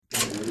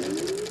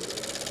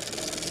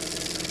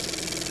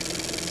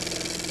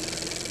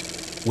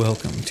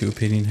Welcome to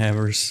Opinion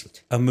Havers,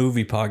 a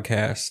movie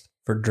podcast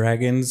for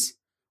dragons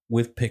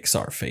with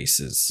Pixar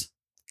faces.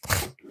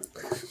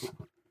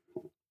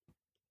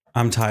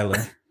 I'm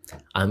Tyler.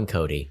 I'm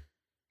Cody.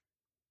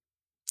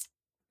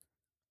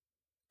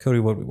 Cody,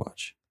 what did we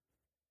watch?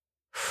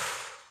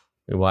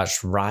 We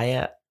watched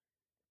Raya,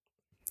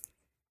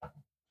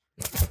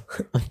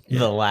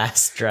 The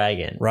Last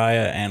Dragon.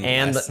 Raya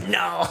and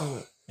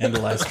The The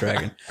Last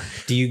Dragon.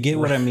 Do you get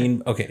what I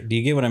mean? Okay, do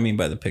you get what I mean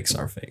by the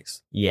Pixar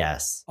face?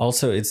 Yes.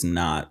 Also, it's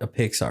not a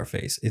Pixar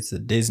face. It's a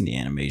Disney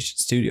Animation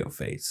Studio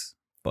face.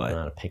 But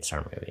Not a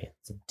Pixar movie.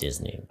 It's a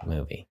Disney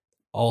movie.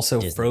 also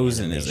Disney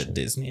Frozen is a Animation.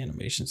 Disney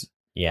Animation.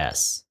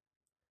 Yes.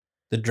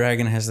 The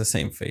dragon has the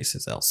same face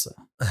as Elsa.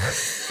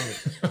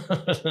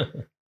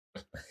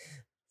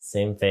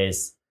 Same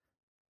face,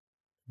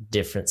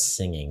 different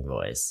singing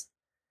voice.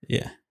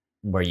 Yeah.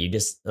 Were you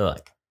just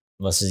look?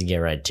 Let's just get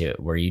right to it.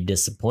 Were you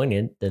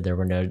disappointed that there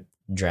were no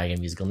dragon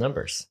musical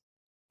numbers?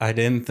 I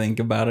didn't think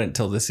about it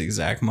until this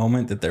exact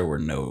moment that there were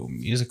no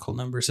musical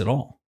numbers at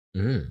all.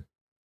 Mm.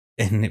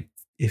 And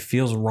it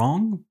feels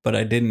wrong, but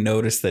I didn't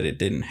notice that it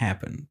didn't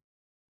happen.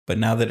 But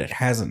now that it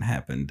hasn't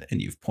happened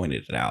and you've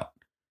pointed it out,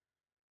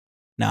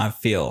 now I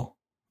feel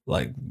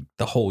like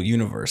the whole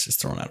universe is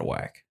thrown out of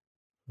whack.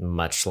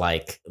 Much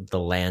like the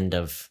land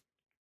of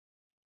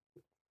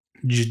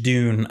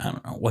Jadoon, I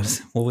don't know,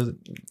 what was it?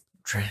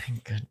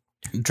 Dragon.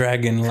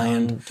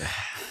 Dragonland.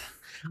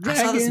 I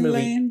saw this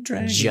movie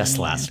Dragonland. just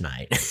last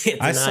night. It's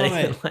I not saw even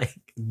it like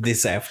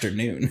this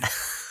afternoon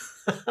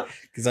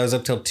because I was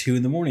up till 2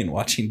 a.m.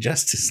 watching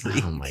Justice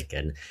League. oh my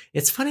goodness.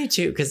 It's funny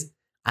too because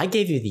I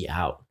gave you the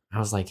out. I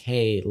was like,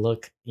 hey,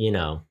 look,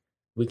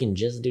 we can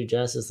just do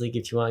Justice League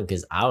if you want,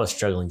 because I was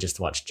struggling just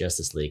to watch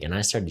Justice League, and I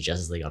started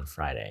Justice League on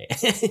Friday,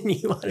 and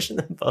you watched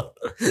them both.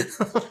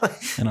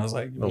 And I was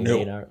like, But no,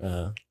 wait,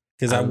 our,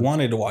 because I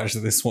wanted to watch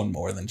this one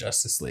more than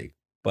Justice League,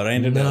 but I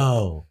ended up,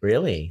 no,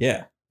 really?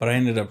 yeah, but I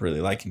ended up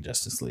really liking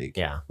Justice League,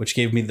 Yeah. which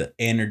gave me the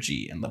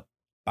energy and the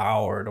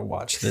power to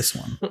watch this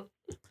one.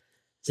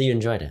 So you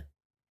enjoyed it?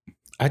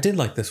 I did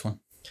like this one.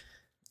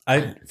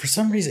 For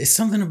some reason, it's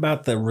something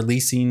about the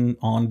releasing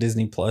on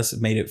Disney Plus.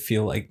 It made it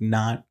feel like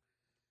not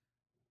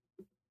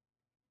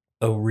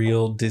a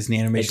real Disney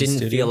It animation didn't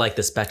studio. feel like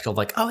the spectacle of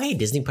like, oh, hey,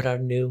 Disney put out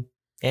a new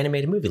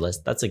animated movie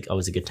list. That's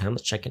always a good time.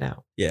 Let's check it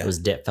out. Yeah.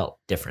 It felt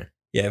different.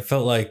 Yeah, it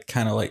felt like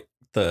kind of like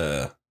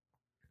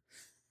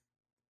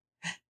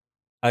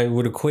I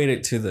would equate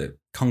it to the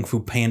Kung Fu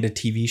Panda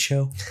TV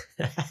show,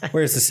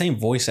 where it's the same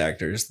voice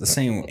actors, the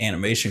same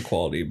animation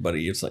quality, but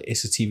it's like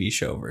it's a TV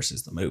show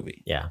versus the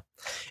movie. Yeah.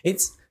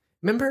 It's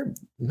remember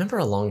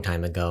a long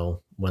time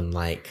ago when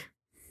like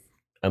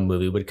a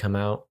movie would come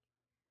out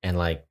and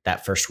like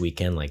that first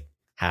weekend, like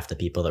half the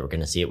people that were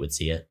going to see it would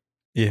see it.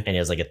 Yeah. And it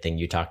was like a thing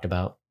you talked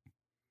about.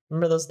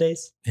 Remember those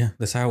days? Yeah,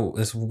 that's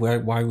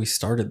why we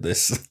started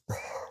this.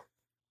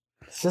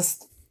 It's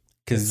just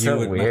Because it's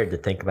so weird to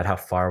think about how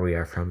far we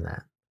are from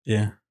that.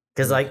 Yeah.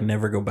 Because like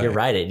Never go back. you're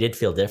right, it did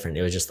feel different.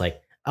 It was just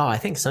like, oh, I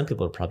think some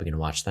people are probably going to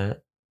watch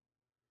that,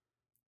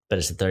 but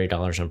it's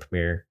 $30 on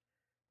Premiere.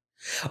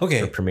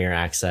 Okay. For Premiere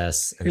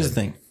Access. Here's the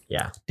thing.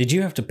 Yeah. Did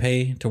you have to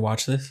pay to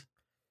watch this?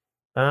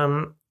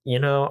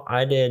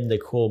 I did the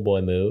cool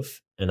boy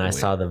move, and I Wait.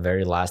 saw the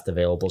very last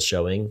available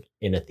showing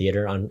in a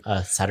theater on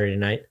Saturday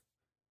night.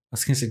 I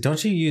was gonna say,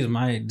 don't you use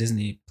my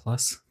Disney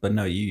Plus? But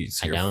no, you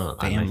use your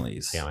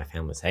family's. I got my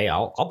family's. Hey,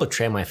 I'll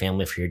betray my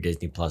family for your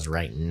Disney Plus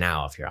right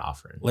now if you're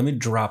offering. Let me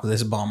drop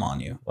this bomb on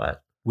you.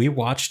 What? We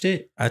watched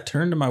it. I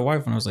turned to my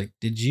wife and I was like,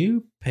 "Did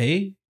you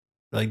pay?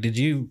 Like, did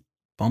you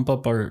bump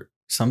up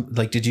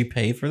did you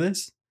pay for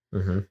this?"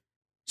 Mm-hmm.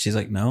 She's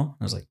like, "No."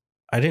 I was like,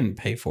 "I didn't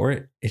pay for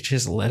it. It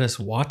just let us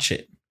watch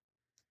it."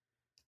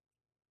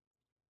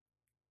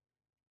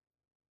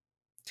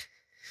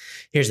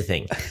 Here's the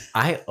thing.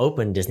 I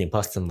opened Disney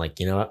Plus and I'm like,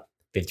 you know what?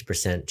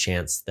 50%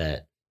 chance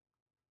that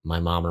my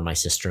mom or my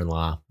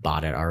sister-in-law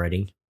bought it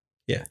already.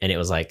 Yeah. And it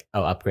was like,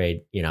 oh,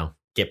 upgrade,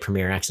 get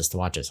Premiere Access to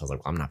watch it. So I was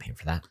like, well, I'm not paying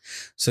for that.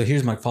 So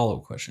here's my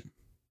follow-up question.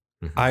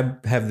 Mhm.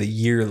 I have the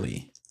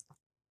yearly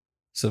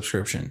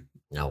subscription.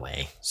 No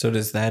way. So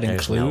does that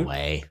There's include? no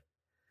way.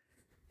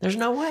 There's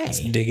no way.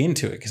 Let's dig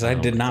into it because I Oh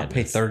did my not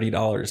pay goodness.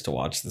 $30 to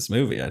watch this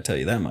movie. I tell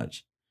you that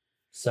much.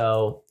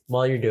 So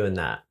while you're doing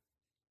that,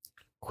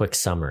 quick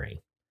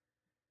summary.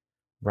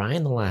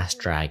 Raya the Last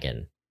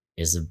Dragon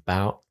is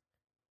about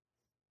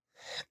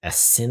a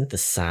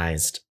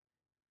synthesized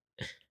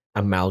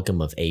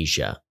amalgam of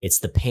Asia. It's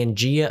the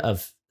Pangea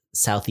of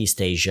Southeast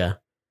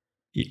Asia.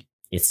 Yeah.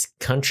 It's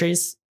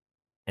countries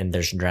and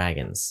there's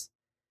dragons.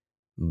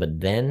 But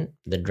then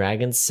the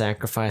dragons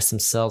sacrifice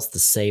themselves to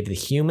save the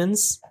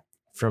humans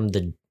from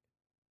the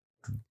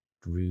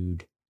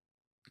Drood.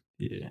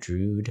 Yeah.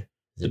 Drood?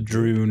 The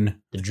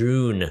Droon. The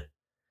Droon.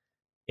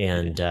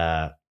 And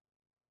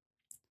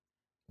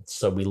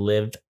so we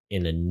live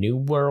in a new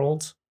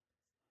world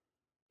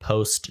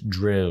post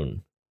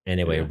Droon.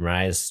 Anyway, Yeah.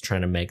 Raya's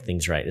trying to make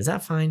things right. Is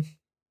that fine?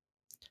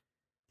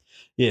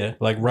 Yeah,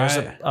 like There's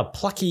Raya. a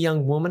plucky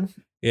young woman.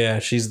 Yeah,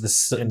 she's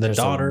And the there's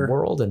daughter. a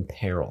world in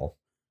peril.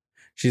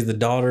 She's the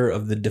daughter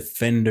of the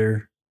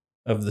defender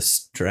of the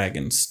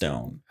dragon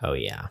stone, Oh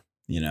yeah.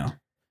 you know,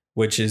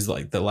 which is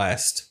like the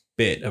last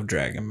bit of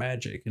dragon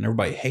magic, and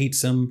everybody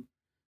hates him.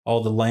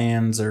 All the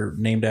lands are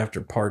named after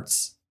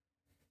parts.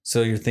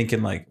 So you're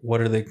thinking like,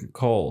 what are they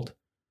called?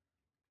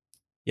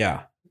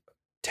 Yeah.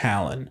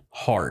 Talon,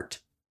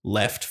 heart,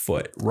 left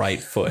foot,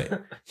 right foot.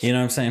 You know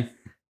what I'm saying?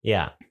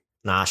 Yeah.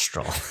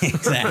 Nostril.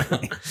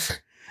 Exactly.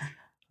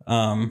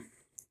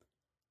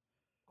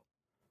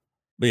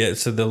 But yeah,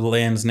 so the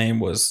land's name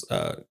was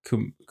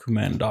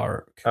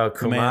Kumandar. Oh,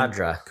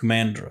 Kumadra.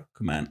 Kumandra.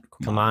 Which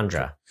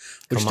Kumandra.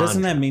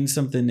 doesn't that mean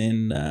something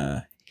in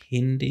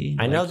Hindi?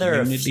 I know Like there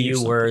are a unity or few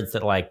something? words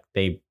that like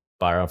they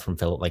borrow from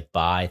like ba,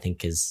 I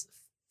think is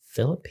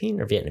Philippine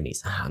or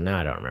Vietnamese. No,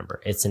 I don't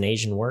remember. It's an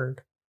Asian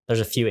word.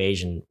 There's a few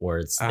Asian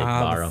words they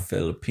borrow. The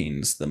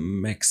Philippines, the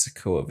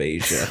Mexico of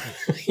Asia.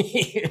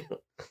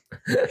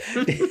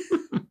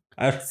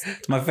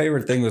 My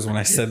favorite thing was when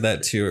I said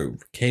that to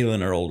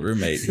Kaylin, our old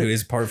roommate, who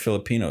is part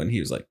Filipino, and he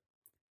was like,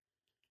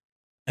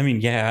 I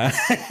mean, yeah.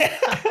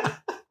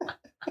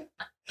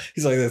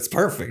 He's like, that's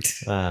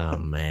perfect. Oh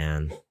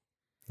man.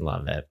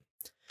 Love it.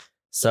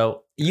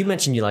 So you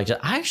mentioned you liked it.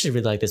 I actually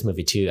really like this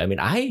movie too. I mean,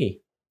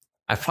 I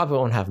probably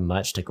won't have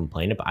much to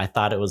complain about. I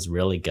thought it was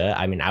really good.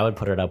 I mean, I would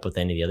put it up with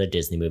any of the other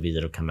Disney movies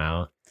that'll come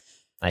out.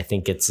 I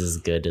think it's as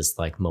good as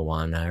like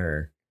Moana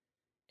or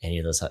any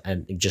of those.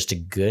 And just a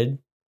good,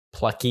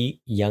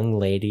 plucky young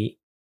lady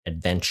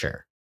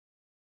adventure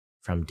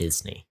from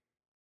Disney.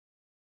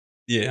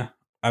 Yeah.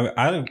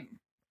 I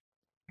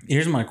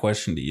here's my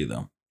question to you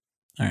though.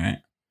 All right.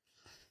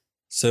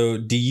 So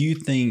do you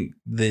think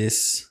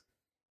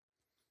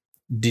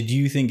did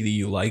you think that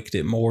you liked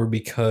it more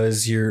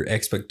because your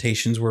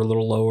expectations were a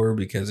little lower,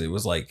 because it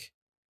was like,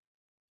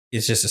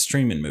 it's just a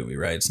streaming movie,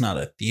 right? It's not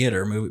a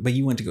theater movie, but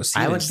you went to go see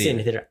it. I went to see it in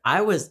the theater.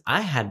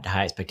 I had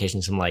high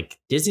expectations from like,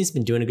 Disney's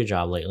been doing a good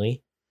job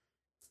lately.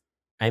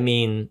 I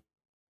mean,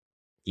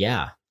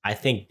 yeah, I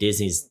think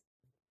Disney's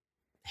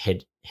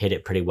hit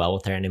it pretty well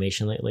with their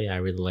animation lately. I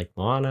really like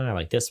Moana. I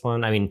like this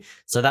one. I mean,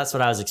 so that's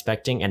what I was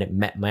expecting, and it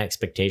met my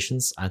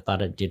expectations. I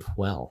thought it did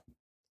well.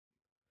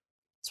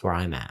 That's where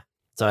I'm at.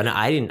 So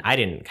I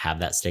didn't have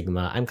that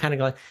stigma. I'm kind of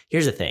glad.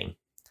 Here's the thing.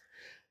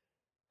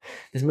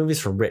 This movie's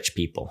for rich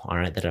people, all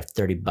right, that have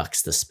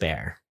 $30 to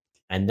spare.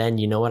 And then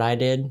you know what I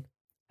did?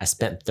 I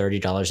spent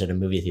 $30 at a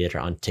movie theater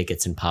on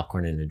tickets and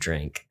popcorn and a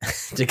drink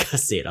to go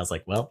see it. I was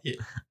like, well, yeah,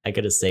 I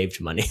could have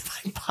saved money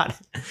if I bought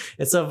it.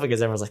 It's so funny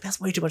because everyone's like,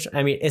 that's way too much.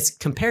 I mean, it's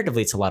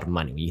comparatively, it's a lot of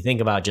money. When you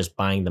think about just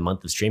buying the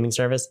month of streaming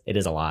service, it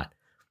is a lot.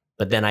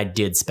 But then I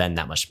did spend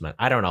that much money.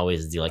 I don't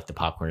always do like the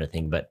popcorn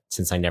thing, but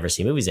since I never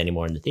see movies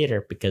anymore in the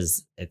theater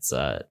because it's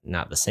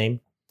not the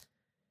same,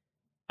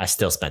 I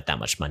still spent that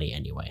much money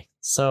anyway.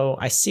 So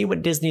I see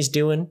what Disney's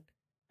doing.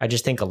 I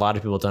just think a lot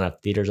of people don't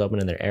have theaters open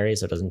in their area,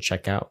 so it doesn't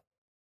check out.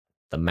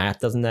 The math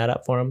doesn't add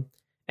up for them.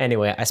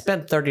 Anyway, I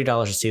spent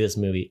 $30 to see this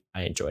movie.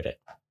 I enjoyed it.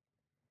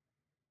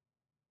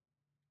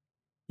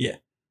 Yeah.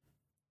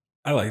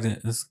 I liked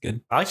it. It's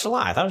good. I liked it a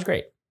lot. I thought it was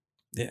great.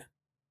 Yeah.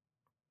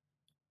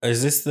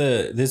 Is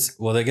this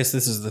well, I guess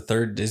this is the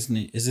third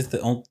Disney. Is it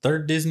the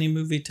third Disney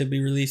movie to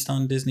be released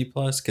on Disney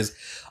Plus? Because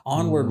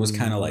Onward was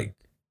kind of like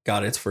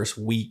got its first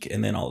week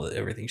and then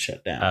everything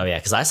shut down. Oh yeah,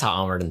 because I saw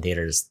Onward in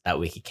theaters that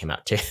week it came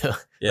out too.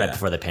 Yeah. Right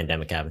before the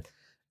pandemic happened.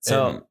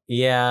 So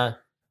yeah,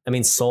 I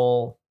mean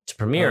Soul to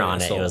premiere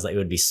on it, Soul. It was like it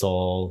would be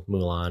Soul,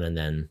 Mulan, and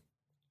then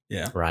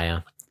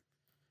Raya.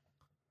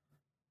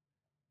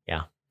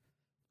 Yeah,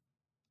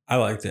 I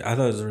liked it. I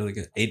thought it was really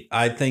good.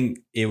 I think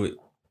it would.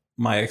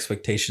 My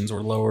expectations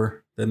were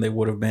lower than they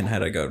would have been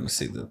had I gone to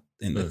see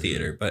in the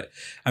theater. But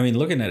I mean,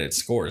 looking at its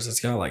scores, it's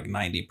got like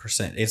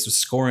 90%. It's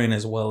scoring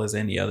as well as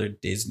any other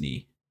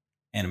Disney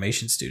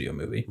animation studio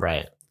movie.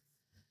 Right.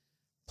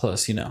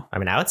 Plus, I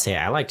mean, I would say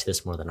I liked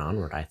this more than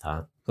Onward, I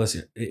thought. Plus,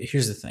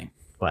 here's the thing.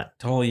 What?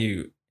 To all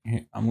you,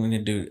 I'm going to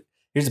do,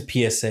 here's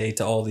a PSA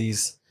to all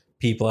these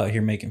people out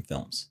here making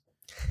films.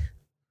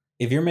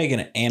 If you're making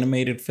an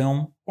animated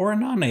film or a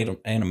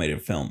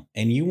non-animated film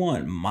and you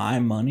want my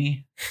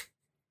money,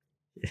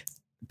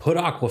 put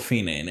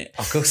Awkwafina in it.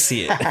 I'll go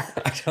see it.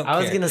 I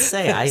was going to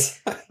say,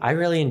 I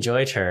really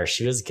enjoyed her.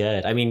 She was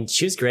good. I mean,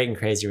 she was great in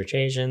Crazy Rich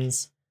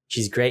Asians.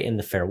 She's great in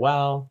The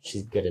Farewell.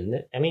 She's good in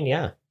it. I mean,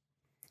 yeah.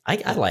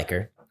 I like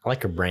her. I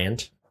like her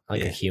brand. I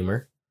like her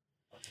humor.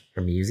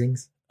 Her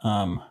musings.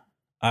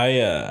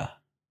 I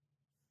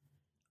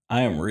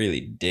am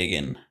really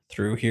digging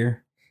through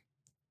here.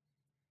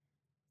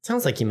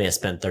 Sounds like you may have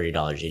spent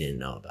 $30 you didn't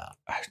know about.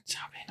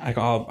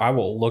 I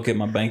will look at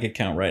my bank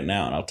account right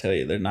now and I'll tell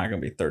you there's not going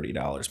to be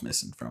 $30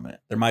 missing from it.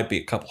 There might be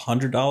a couple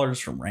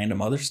 $100 from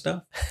random other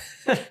stuff,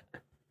 but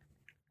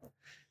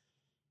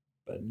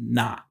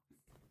not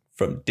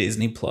from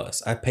Disney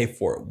Plus. I pay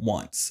for it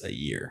once a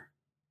year.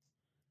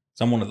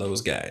 So I'm one of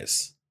those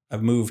guys.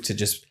 I've moved to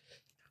just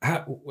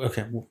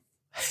okay.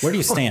 Where do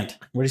you stand?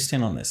 Where do you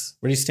stand on this?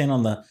 Where do you stand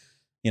on the,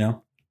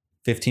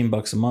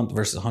 $15 a month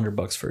versus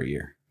 $100 for a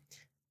year?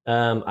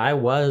 I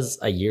was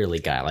a yearly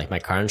guy. Like my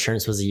car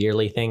insurance was a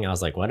yearly thing. I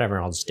was like, whatever,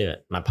 I'll just do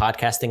it. My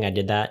podcasting, I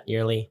did that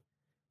yearly.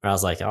 Or I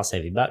was like, I'll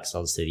save $80.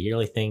 I'll just do the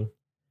yearly thing.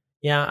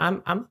 Yeah,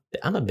 I'm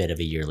a bit of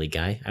a yearly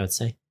guy, I would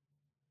say.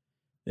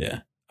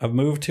 Yeah. I've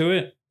moved to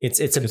it. It's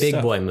a Good big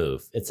stuff. Boy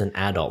move. It's an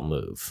adult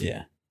move.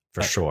 Yeah.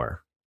 For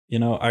sure. You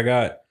know, I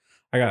got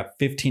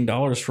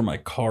 $15 for my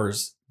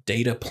car's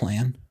data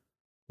plan.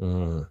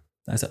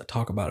 That's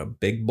talk about a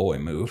big boy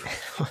move.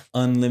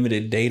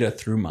 Unlimited data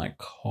through my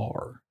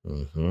car.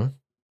 Mm-hmm.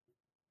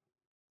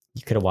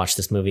 You could have watched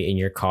this movie in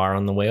your car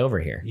on the way over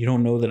here. You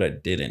don't know that I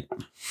didn't.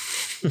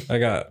 I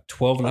got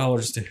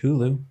 $12 to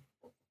Hulu.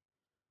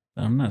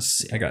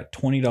 I got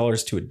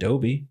 $20 to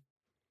Adobe,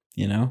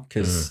 you know,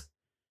 because,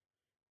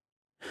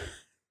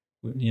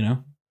 you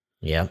know.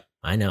 Yep,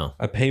 I know.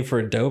 I pay for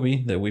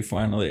Adobe that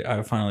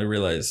I finally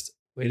realized,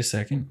 wait a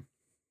second.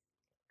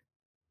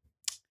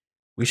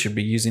 We should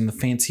be using the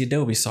fancy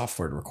Adobe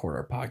software to record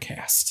our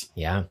podcast.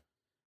 Yeah.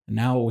 And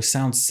now we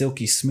sound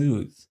silky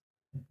smooth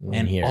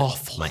and hear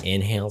awful. My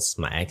inhales,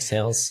 my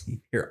exhales. You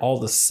hear all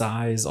the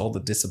sighs, all the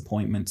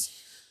disappointments.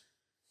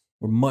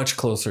 We're much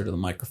closer to the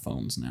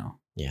microphones now.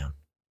 Yeah.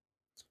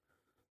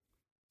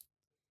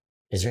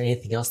 Is there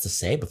anything else to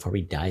say before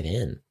we dive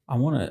in?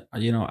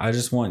 I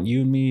just want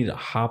you and me to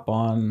hop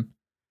on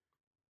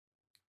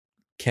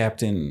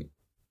Captain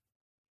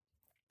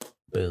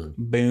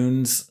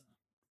Boone's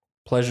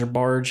pleasure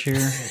barge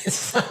here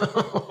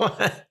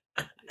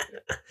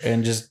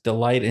and just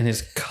delight in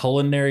his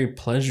culinary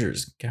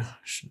pleasures.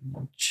 Gosh,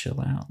 chill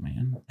out,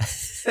 man.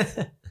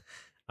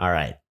 All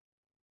right.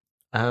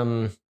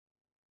 I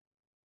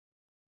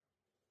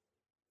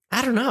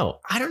don't know.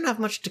 I don't have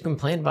much to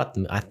complain about.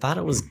 I thought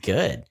it was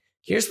good.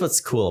 Here's what's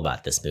cool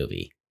about this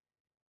movie.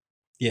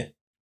 Yeah.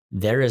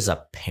 There is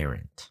a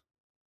parent.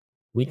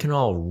 We can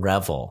all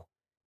revel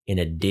in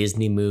a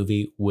Disney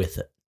movie with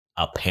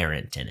a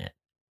parent in it.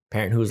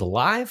 Parent who's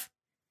alive,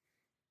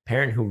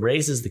 parent who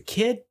raises the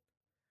kid.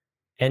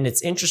 And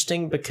it's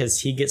interesting because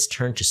he gets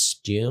turned to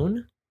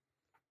stone,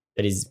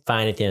 but he's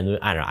fine at the end of the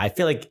movie. I don't know. I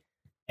feel like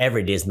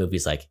every Disney movie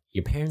is like,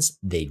 your parents,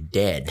 they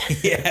dead.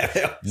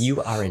 Yeah.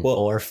 You are an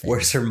orphan.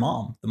 Where's her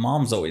mom? The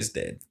mom's always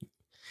dead.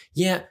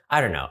 Yeah,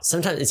 I don't know.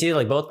 Sometimes it's either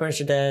like both parents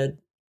are dead.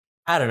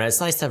 I don't know.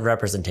 It's nice to have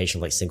representation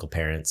of like single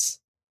parents.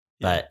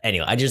 But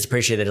anyway, I just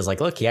appreciate that it's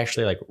like, look, he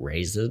actually like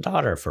raised his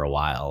daughter for a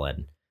while,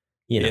 and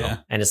you know,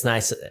 and it's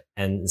nice,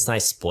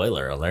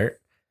 spoiler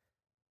alert.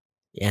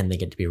 And they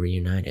get to be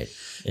reunited.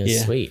 It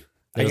was sweet.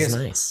 It was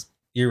nice.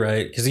 You're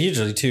right. Because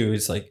usually too,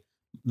 it's like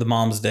the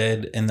mom's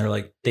dead and they're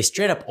like, they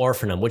straight up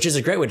orphan him, which is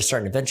a great way to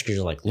start an adventure because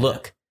you're like,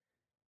 look,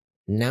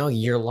 now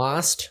you're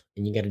lost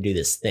and you got to do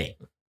this thing.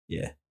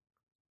 Yeah.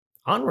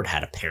 Onward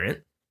had a parent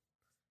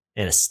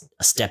and a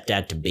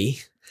stepdad to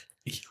be.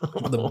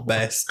 The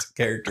best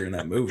character in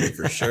that movie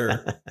for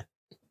sure.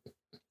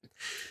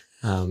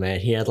 Oh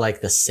man, he had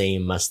like the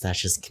same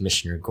mustache as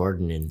Commissioner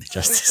Gordon in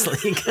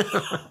Justice League.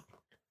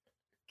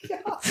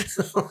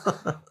 Here's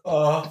what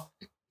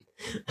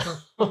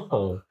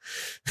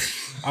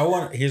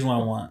I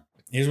want.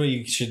 Here's what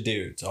you should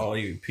do to all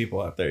you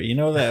people out there. You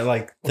know that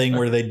like thing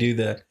where they do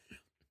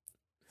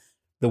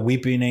the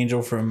weeping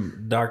angel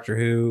from Doctor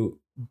Who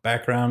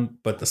background,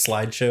 but the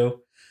slideshow,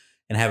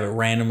 and have it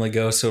randomly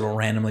go so it'll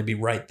randomly be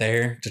right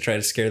there to try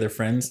to scare their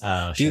friends.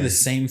 Do the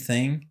same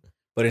thing,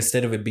 but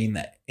instead of it being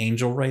that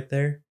angel right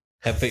there,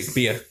 have it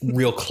be a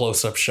real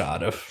close-up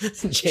shot of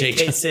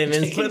J.K.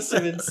 Simmons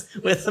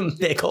with a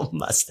big old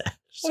mustache.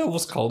 I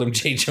almost called him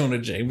J. Jonah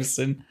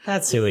Jameson.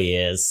 That's who he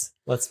is.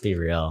 Let's be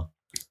real.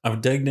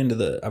 I've dug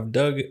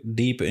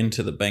deep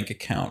into the bank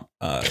account.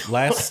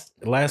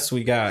 Last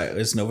we got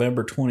is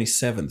November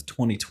 27th,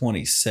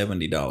 2020,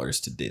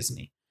 $70 to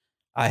Disney.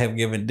 I have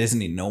given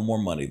Disney no more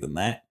money than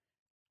that.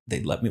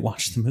 They let me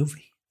watch the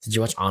movie. Did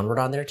you watch Onward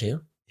on there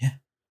too? Yeah.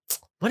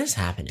 What is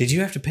happening? Did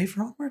you have to pay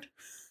for Onward?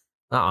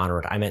 Not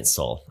Onward. I meant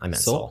Soul.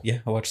 Soul. Yeah,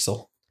 I watched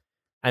Soul.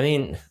 I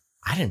mean,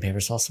 I didn't pay for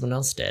Soul. Someone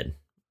else did.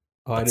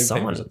 Oh, I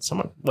didn't.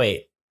 Someone.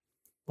 Wait,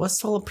 was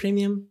Soul a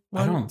premium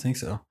one? I don't think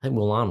so. I think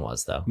Mulan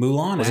was though.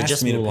 Mulan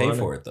asked me to pay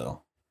for it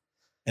though,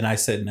 and I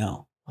said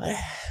no.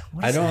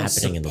 What I is don't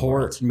happening in the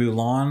support world?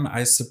 Mulan.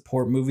 I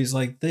support movies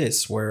like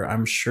this, where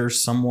I'm sure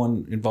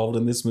someone involved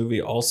in this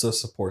movie also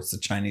supports the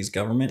Chinese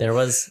government.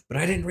 But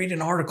I didn't read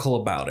an article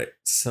about it.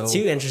 So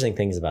two interesting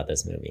things about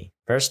this movie.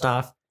 First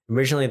off,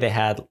 originally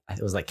it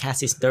was like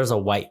Cassie. There was a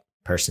white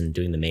person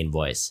doing the main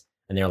voice,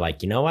 and they were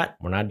like, you know what?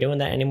 We're not doing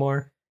that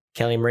anymore.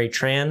 Kelly Marie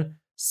Tran.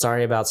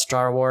 Sorry about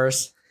Star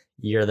Wars.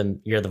 You're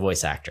the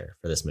voice actor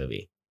for this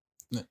movie,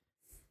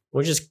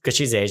 which is because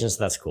she's Asian,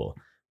 so that's cool.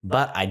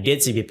 But I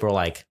did see people were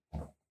like,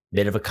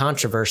 bit of a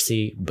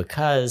controversy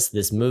because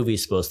this movie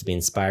is supposed to be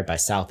inspired by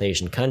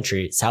Southeast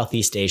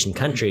Asian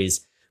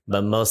countries,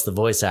 but most of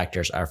the voice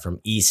actors are from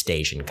East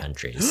Asian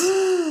countries,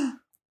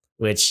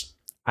 which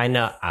I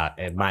know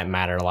it might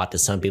matter a lot to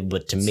some people,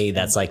 but to me,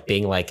 that's like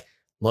being like,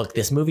 look,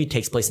 this movie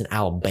takes place in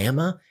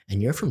Alabama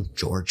and you're from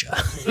Georgia.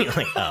 You're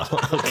like,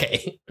 oh,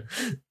 okay.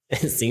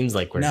 It seems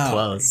like we're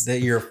close.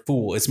 That you're a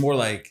fool. It's more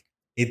like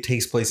it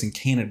takes place in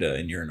Canada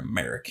and you're an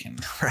American.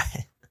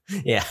 Right.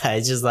 Yeah.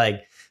 It's just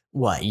like,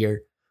 what?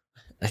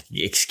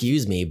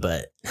 excuse me,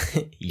 but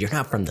you're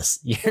not from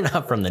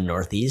the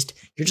Northeast.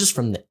 You're just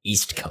from the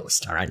East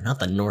Coast, all right? Not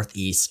the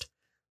Northeast.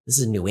 This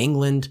is New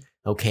England,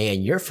 okay?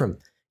 And you're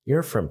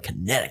from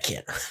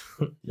Connecticut.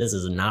 This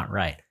is not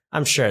right.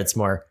 I'm sure it's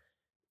more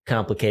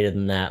complicated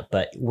than that,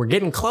 but we're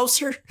getting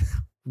closer.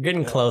 We're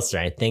getting closer.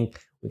 I think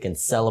we can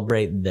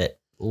celebrate that.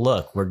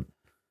 Look, we're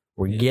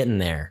getting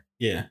there.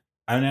 Yeah.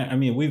 I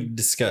mean, we've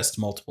discussed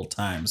multiple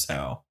times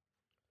how,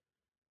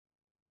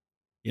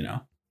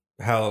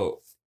 how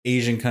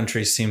Asian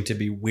countries seem to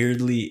be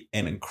weirdly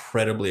and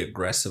incredibly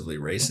aggressively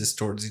racist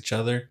towards each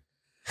other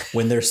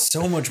when there's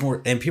so much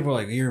more. And people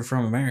are like, you're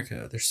from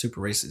America. They're super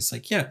racist. It's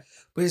like, yeah,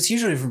 but it's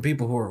usually from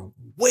people who are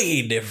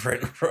way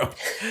different from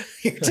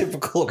your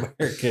typical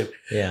American.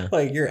 Yeah.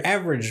 Like your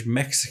average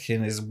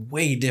Mexican is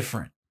way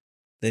different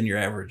than your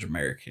average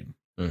American.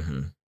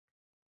 Mm-hmm.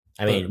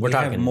 I mean, we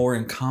have more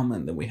in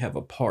common than we have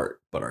apart,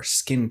 but our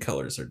skin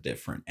colors are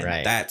different.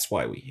 And that's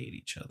why we hate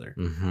each other.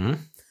 Mm-hmm.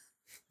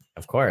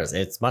 Of course,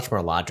 it's much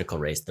more logical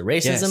race. The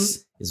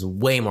racism is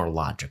way more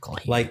logical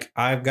here. Like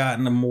I've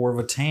gotten more of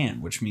a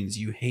tan, which means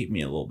you hate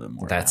me a little bit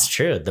more. That's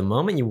true. The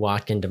moment you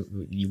walked in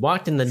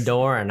the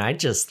door, and I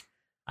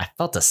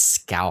felt a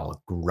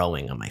scowl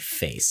growing on my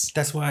face.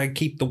 That's why I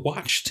keep the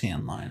watch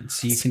tan line,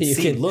 so you can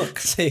see. Look,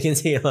 so you can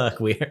see. Look,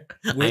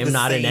 I am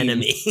not an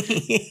enemy.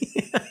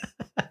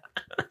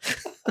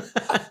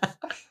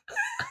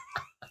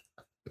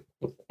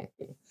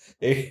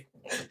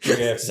 You're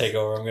gonna have to take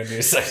over. I'm gonna need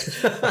a second.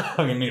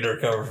 I'm gonna need to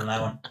recover from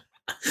that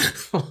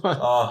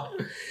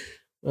one.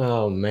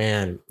 Oh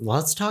man.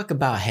 Let's talk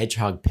about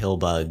hedgehog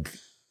pillbug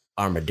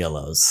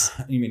armadillos.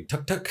 You mean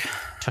tuk tuk?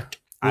 Tuk.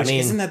 I mean,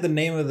 isn't that the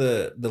name of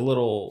the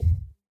little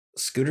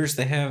scooters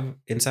they have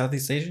in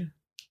Southeast Asia?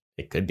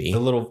 It could be the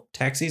little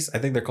taxis. I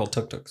think they're called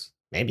tuk tuks.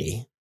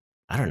 Maybe.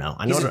 I don't know.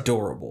 I know he's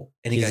adorable,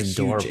 and he's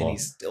adorable. Huge, and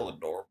he's still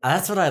adorable.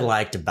 That's what I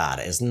liked about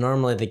it. Is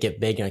normally they get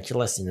big, and like, you're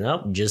listening.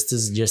 Nope, just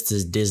as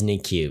Disney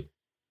cute.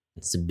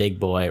 It's a big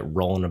boy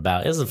rolling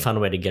about. It was a fun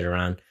way to get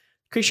around.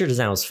 Creature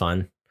design was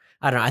fun.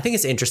 I don't know. I think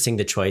it's interesting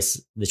the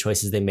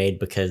choices they made,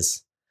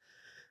 because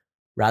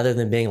rather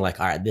than being like,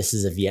 all right, this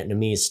is a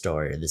Vietnamese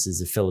story, or this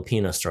is a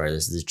Filipino story,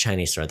 this is a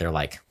Chinese story, they're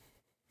like,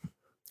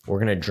 we're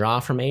gonna draw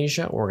from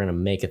Asia, or we're gonna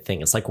make a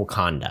thing. It's like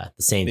Wakanda,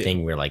 the same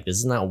thing. We're like, this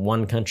is not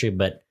one country,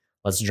 but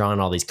let's draw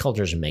in all these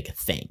cultures and make a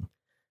thing.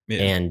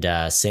 Yeah. And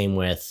same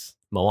with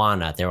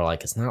Moana. They were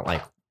like, it's not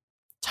like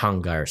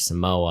Tonga or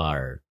Samoa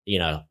or,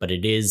 but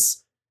it is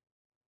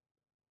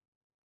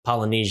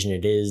Polynesian.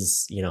 It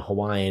is,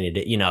 Hawaiian.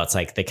 It's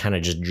like they kind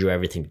of just drew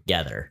everything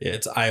together. Yeah,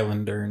 it's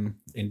islander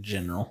in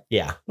general.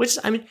 Yeah, which,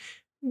 I mean,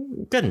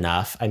 good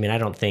enough. I mean, I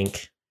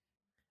think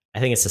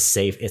it's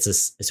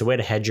it's a way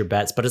to hedge your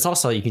bets, but it's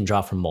also, you can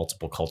draw from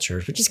multiple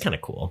cultures, which is kind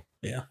of cool.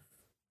 Yeah.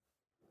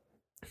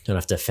 Don't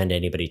have to offend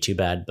anybody too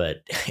bad,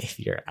 but if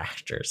your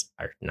actors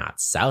are not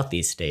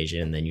Southeast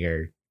Asian, then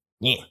you're,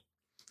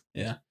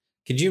 yeah.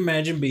 Could you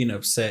imagine being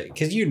upset?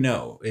 Because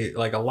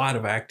like a lot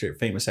of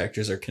famous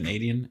actors are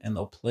Canadian, and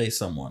they'll play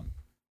someone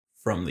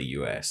from the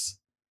U.S.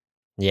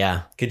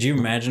 Yeah. Could you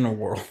imagine a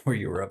world where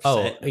you were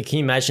upset? Oh, can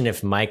you imagine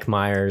if Mike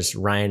Myers,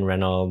 Ryan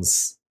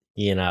Reynolds,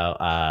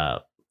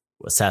 Seth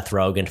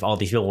Rogen, if all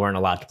these people weren't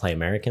allowed to play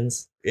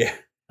Americans? Yeah.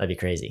 That'd be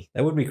crazy.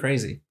 That would be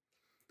crazy.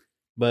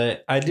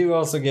 But I do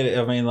also get it.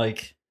 I mean,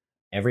 like,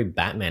 every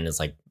Batman is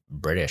like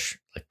British.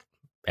 Like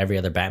every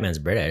other Batman's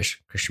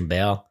British. Christian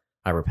Bale,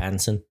 Robert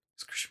Pattinson.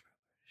 It's Christian Bale.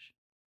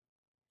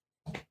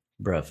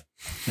 Bruv.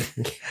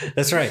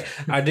 That's right.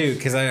 I do,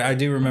 because I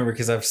do remember,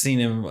 because I've seen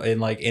him in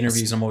like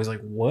interviews. I'm always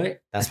like,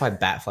 what? That's why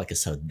Batfleck is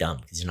so dumb,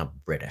 because he's not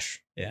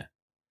British. Yeah.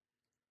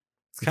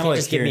 It's kind of like,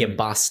 just give me a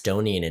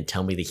Bostonian and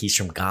tell me that he's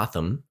from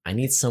Gotham. I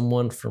need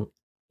someone from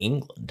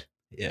England.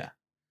 Yeah.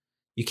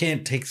 You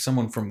can't take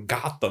someone from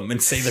Gotham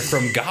and say they're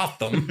from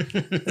Gotham.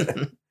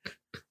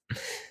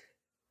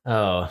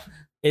 Oh,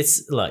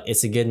 it's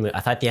a good movie.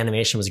 I thought the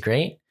animation was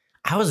great.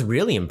 I was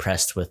really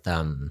impressed with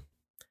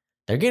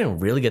they're getting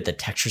really good at the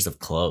textures of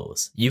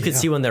clothes. You could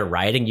see when they're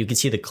writing, you could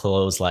see the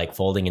clothes like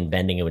folding and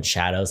bending with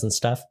shadows and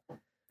stuff.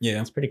 Yeah.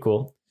 It's pretty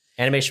cool.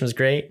 Animation was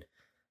great.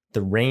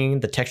 The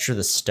ring, the texture of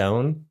the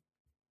stone.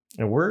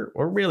 And we're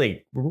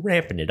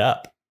ramping it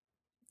up.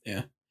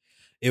 Yeah.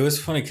 It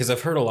was funny because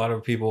I've heard a lot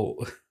of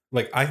people,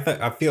 like,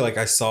 I feel like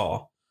I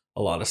saw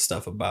a lot of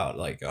stuff about,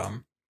 like,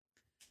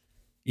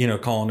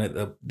 calling it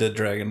the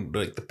dragon,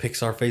 like the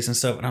Pixar face and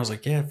stuff. And I was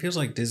like, yeah, it feels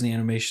like Disney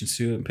Animation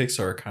Studio and Pixar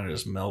are kind of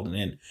just melding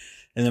in.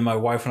 And then my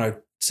wife and I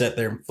sat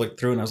there and flicked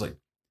through, and I was like,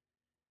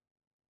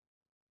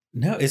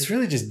 no, it's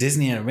really just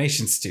Disney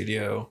Animation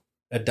Studio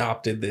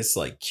adopted this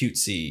like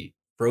cutesy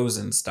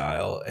Frozen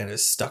style and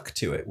is stuck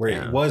to it, where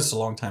it was a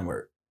long time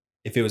where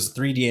if it was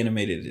 3D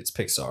animated, it's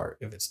Pixar.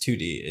 If it's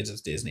 2D, it's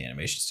just Disney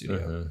Animation Studio.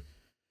 Mm-hmm.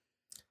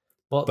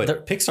 Well,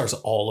 but Pixar's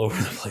all over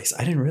the place.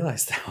 I didn't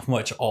realize how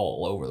much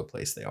all over the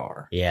place they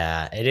are.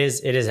 Yeah, it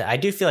is. It is. I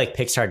do feel like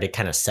Pixar did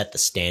kind of set the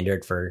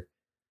standard for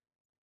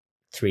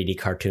 3D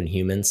cartoon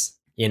humans,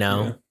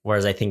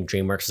 whereas I think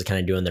DreamWorks was kind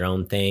of doing their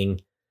own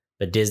thing.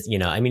 But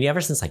Disney,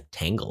 ever since like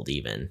Tangled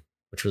even,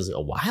 which was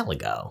a while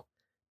ago,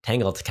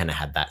 Tangled kind of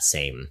had that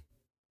same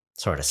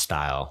sort of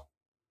style.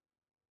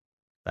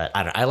 But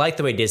I like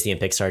the way Disney and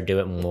Pixar do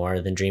it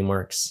more than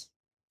DreamWorks.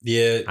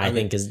 Yeah, I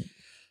think is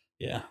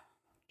yeah.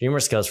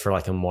 DreamWorks goes for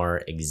like a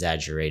more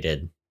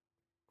exaggerated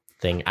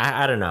thing.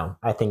 I don't know.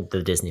 I think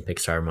the Disney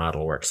Pixar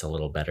model works a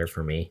little better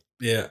for me.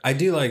 Yeah, I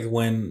do like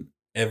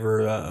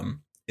whenever I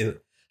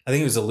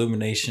think it was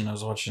Illumination. I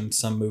was watching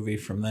some movie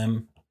from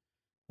them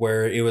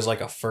where it was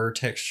like a fur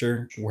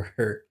texture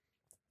where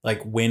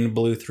like wind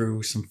blew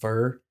through some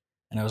fur,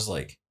 and I was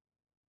like,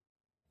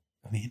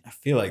 I mean, I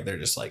feel like they're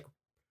just like,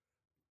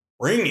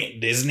 bring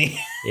it, Disney.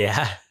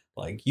 Yeah.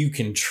 Like, you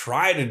can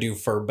try to do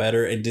fur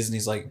better, and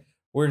Disney's like,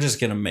 we're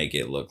just gonna make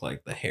it look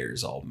like the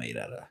hair's all made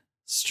out of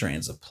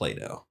strands of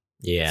Play-Doh.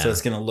 Yeah. So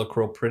it's gonna look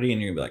real pretty,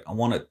 and you're gonna be like, I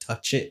want to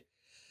touch it,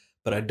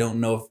 but I don't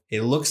know if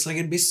it looks like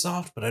it'd be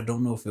soft, but I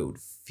don't know if it would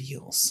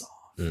feel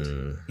soft.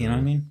 Mm-hmm. You know what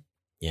I mean?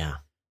 Yeah.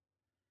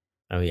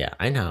 Oh yeah,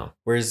 I know.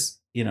 Whereas,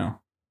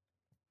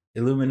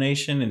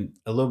 Illumination and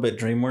a little bit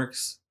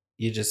DreamWorks,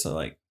 you just are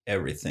like,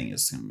 everything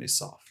is gonna be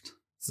soft.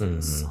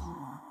 Soft.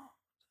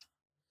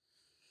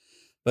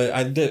 But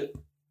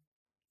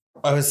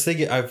I was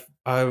thinking,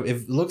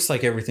 it looks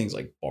like everything's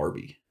like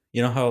Barbie.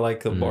 You know how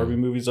like the Barbie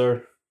movies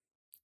are?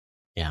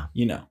 Yeah.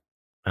 You know.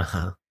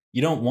 Uh-huh.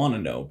 You don't want to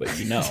know, but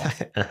you know.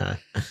 Uh-huh.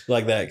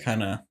 Like that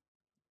kind of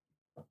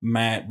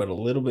matte, but a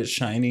little bit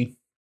shiny.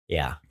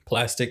 Yeah.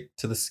 Plastic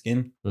to the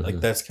skin.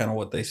 Like that's kind of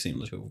what they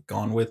seem to have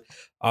gone with.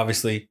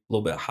 Obviously, a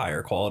little bit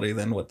higher quality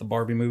than what the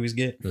Barbie movies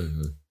get.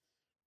 Mm-hmm.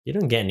 You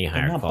don't get any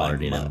higher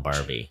quality than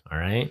Barbie, all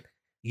right?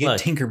 You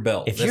get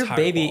Tinkerbell. If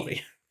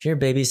you're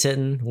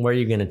babysitting, where are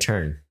you going to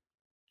turn?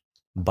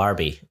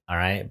 Barbie, all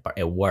right?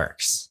 It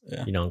works.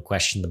 Yeah. You don't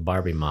question the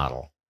Barbie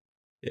model.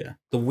 Yeah.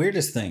 The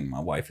weirdest thing my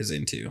wife is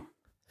into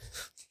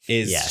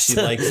is Yes. she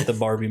likes the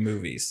Barbie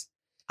movies.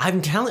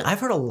 I've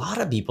heard a lot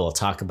of people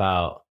talk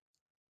about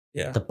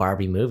the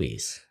Barbie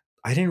movies.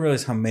 I didn't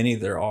realize how many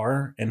there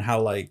are and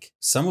how like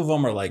some of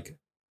them are like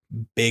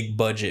big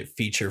budget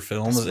feature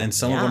films and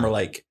some of them are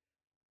like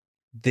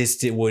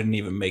wouldn't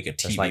even make a TV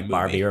Just like movie.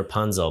 Barbie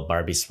Rapunzel,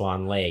 Barbie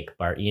Swan Lake,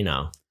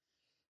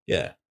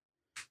 Yeah.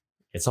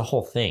 It's a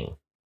whole thing.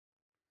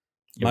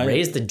 It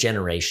raised the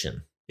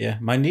generation. Yeah.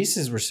 My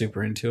nieces were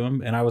super into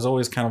them and I was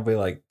always kind of be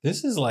like,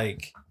 this is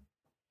like,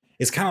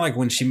 it's kind of like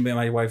when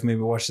my wife made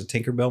me watch the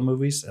Tinkerbell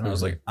movies and I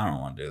was like, I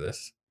don't want to do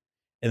this.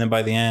 And then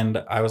by the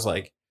end, I was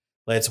like,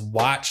 let's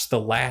watch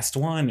the last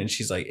one. And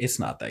she's like, it's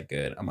not that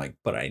good. I'm like,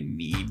 but I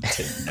need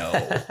to know.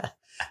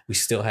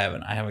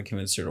 I haven't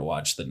convinced her to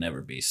watch the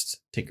Never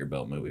Beast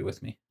Tinkerbell movie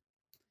with me.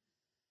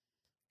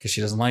 Because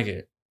she doesn't like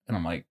it. And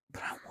I'm like,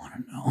 but I want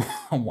to know.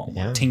 I want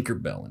more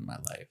Tinkerbell in my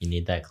life. You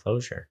need that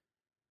closure.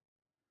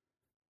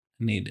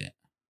 I need it.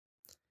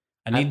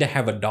 I need to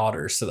have a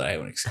daughter so that I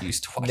have an excuse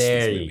to watch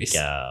these movies.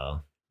 There you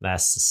go.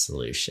 That's the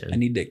solution. I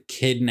need to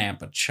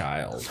kidnap a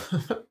child.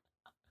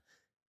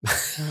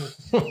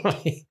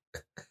 I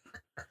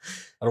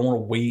don't want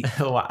to wait.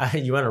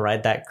 You want to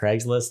write that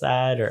Craigslist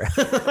ad or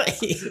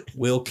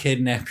we'll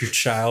kidnap your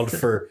child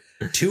for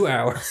 2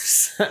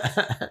 hours.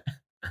 You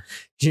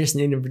just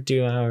need him for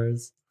 2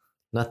 hours.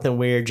 Nothing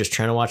weird, just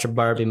trying to watch a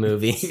Barbie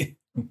movie.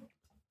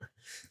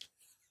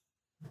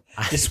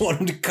 I just want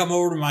him to come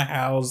over to my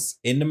house,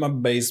 into my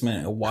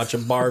basement, and watch a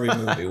Barbie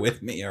movie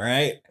with me, all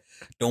right?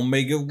 Don't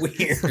make it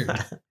weird.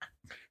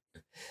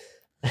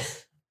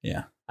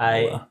 Yeah.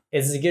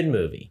 It's a good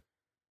movie.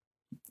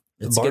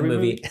 It's a good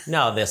movie.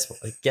 No, this one.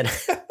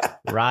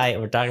 Raya.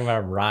 We're talking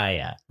about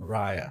Raya.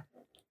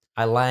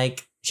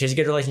 She has a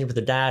good relationship with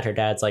her dad. Her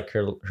dad's like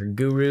her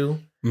guru.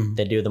 Mm-hmm.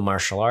 They do the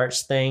martial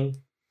arts thing.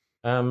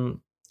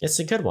 It's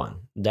a good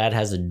one. Dad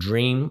has a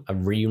dream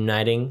of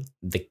reuniting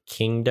the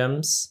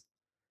kingdoms.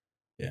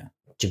 Yeah.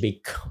 To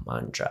be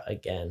Kamandra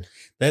again.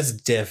 That's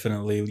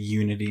definitely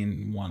unity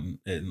in one.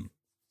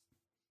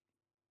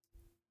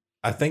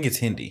 I think it's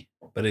Hindi,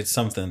 but it's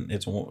something.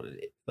 It's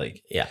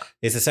like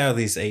it's a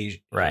Southeast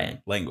Asian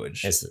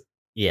language. Yes,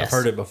 I've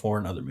heard it before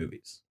in other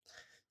movies.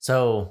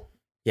 So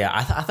yeah,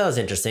 I thought it was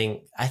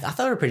interesting. I thought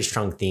there were pretty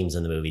strong themes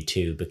in the movie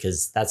too,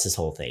 because that's his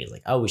whole thing. It's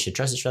like, oh, we should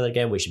trust each other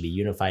again. We should be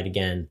unified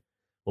again.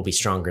 We'll be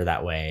stronger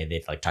that way.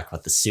 They'd like talk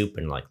about the soup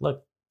and like,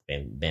 look,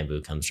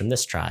 bamboo comes from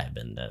this tribe,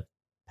 and the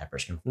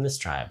peppers come from this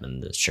tribe,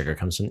 and the sugar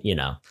comes from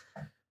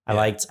I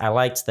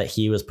liked that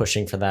he was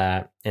pushing for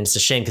that, and it's a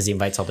shame because he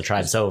invites all the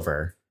tribes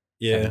over.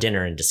 Have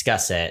dinner and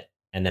discuss it,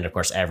 and then of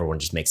course everyone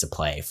just makes a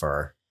play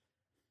for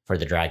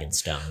the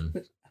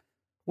Dragonstone.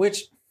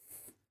 Which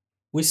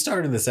we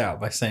started this out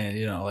by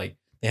saying, like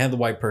they had the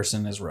white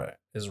person as Raya,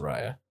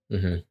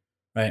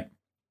 right?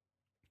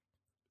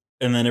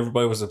 And then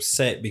everybody was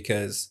upset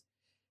because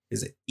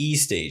is an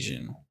East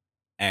Asian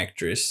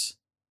actress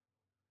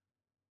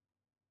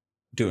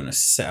doing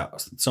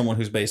someone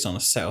who's based on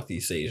a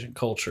Southeast Asian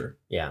culture.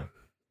 Yeah.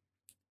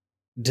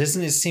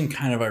 Doesn't it seem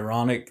kind of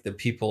ironic that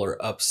people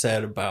are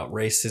upset about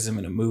racism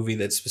in a movie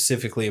that's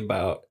specifically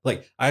about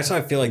I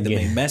feel like the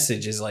main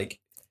message is like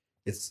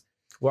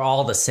we're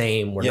all the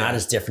same. We're not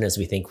as different as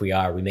we think we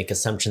are. We make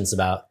assumptions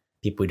about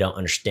people we don't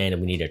understand,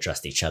 and we need to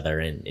trust each other.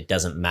 And it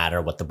doesn't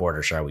matter what the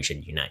borders are. We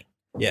should unite.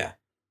 Yeah.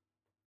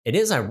 It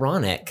is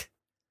ironic,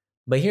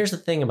 but here's the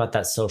thing about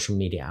that social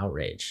media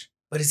outrage.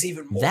 But it's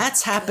even more.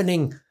 That's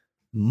happening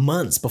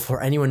months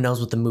before anyone knows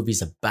what the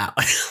movie's about.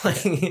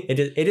 Like,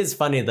 it is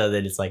funny though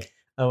that it's like,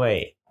 oh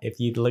wait, if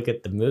you look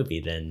at the movie,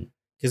 then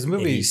because the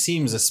movie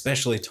seems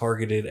especially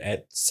targeted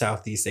at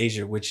Southeast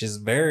Asia, which is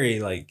very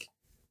like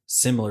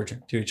similar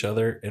to each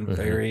other and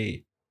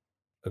very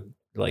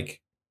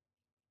like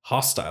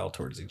hostile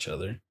towards each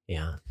other.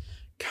 Yeah.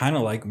 Kind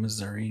of like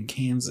Missouri and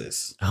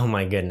Kansas. Oh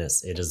my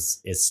goodness.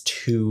 It's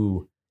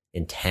too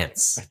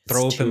intense. I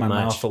throw up in my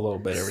mouth a little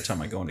bit every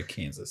time I go into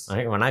Kansas.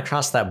 When I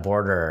cross that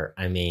border,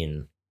 I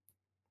mean,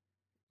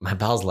 my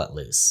bowels let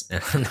loose.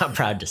 And I'm not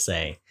proud to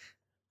say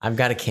I've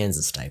got a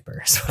Kansas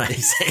diaper. Is what I'm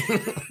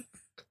saying.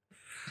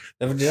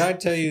 Did I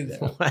tell you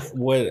that?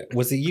 What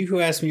was it? You who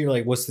asked me? You're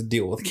like, "What's the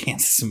deal with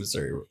Kansas and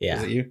Missouri?" Yeah.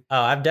 Was it you?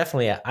 Oh,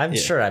 I'm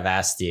sure I've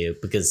asked you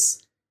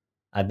because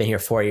I've been here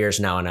 4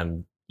 years now,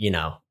 and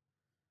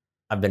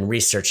I've been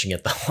researching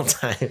it the whole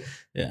time.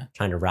 Yeah,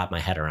 trying to wrap my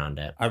head around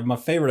it. My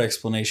favorite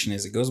explanation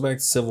is it goes back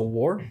to Civil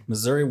War.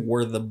 Missouri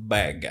were the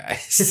bad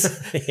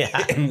guys.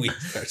 Yeah, and we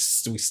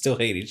still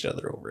hate each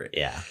other over it.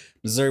 Yeah,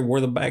 Missouri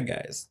were the bad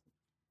guys.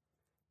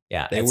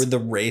 Yeah, they were the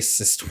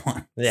racist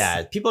ones.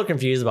 Yeah, people are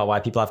confused about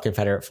why people have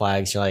Confederate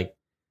flags. You're like,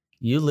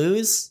 you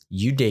lose,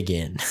 you dig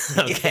in.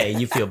 Okay,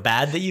 you feel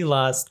bad that you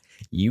lost,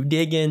 you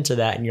dig into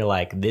that, and you're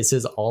like, this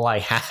is all I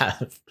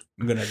have.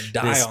 I'm gonna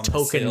die this on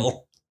token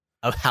hill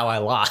of how I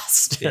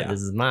lost. Yeah.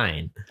 This is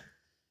mine.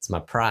 It's my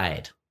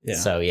pride. Yeah.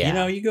 So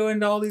yeah, you go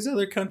into all these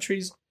other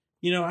countries.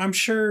 I'm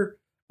sure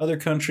other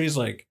countries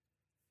like,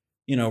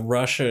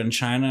 Russia and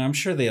China. I'm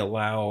sure they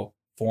allow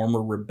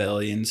former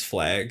rebellions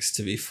flags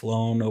to be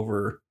flown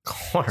over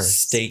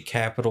state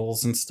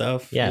capitals and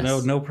stuff.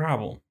 Yes. No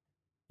problem.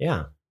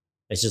 Yeah.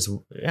 It's just,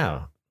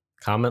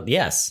 common.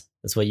 Yes.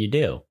 That's what you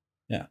do.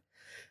 Yeah.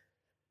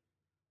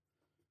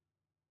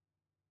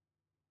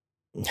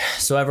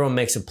 So everyone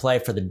makes a play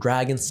for the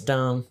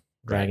Dragonstone.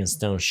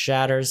 Dragonstone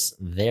shatters.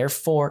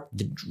 Therefore,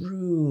 the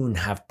Droon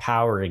have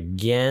power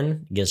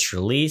again. It gets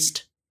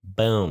released.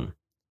 Boom.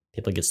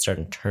 People get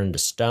started to turn to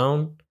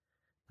stone.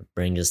 That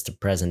brings us to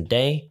present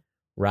day.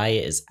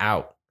 Raya is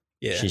out.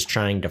 Yeah. She's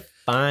trying to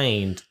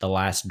find the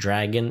last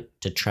dragon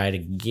to try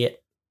to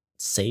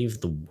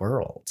save the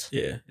world.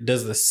 Yeah. It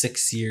does the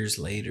 6 years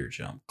later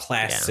jump.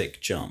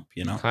 Classic jump,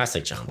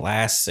 Classic jump.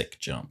 Classic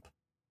jump.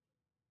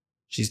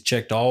 She's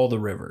checked all the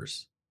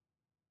rivers.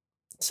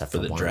 Except for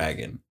the one.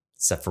 dragon.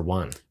 Except for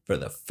one. For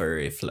the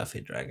furry,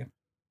 fluffy dragon.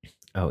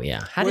 Oh,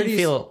 yeah. How do you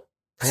feel?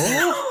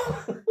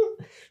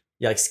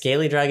 You like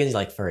scaly dragons? You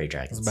like furry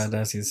dragons? I was about to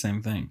ask you the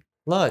same thing.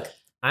 Look,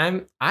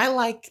 I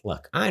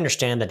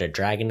understand that a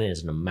dragon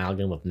is an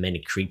amalgam of many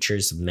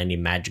creatures, of many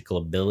magical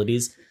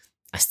abilities.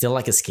 I still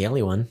like a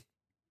scaly one.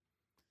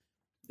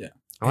 Yeah.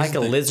 I like a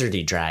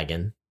lizardy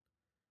dragon,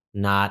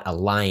 not a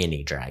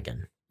liony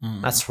dragon.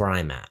 That's where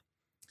I'm at.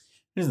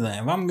 Here's the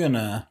thing. If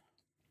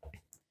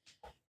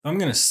I'm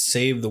gonna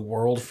save the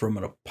world from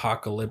an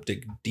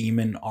apocalyptic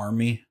demon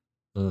army,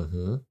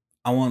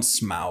 I want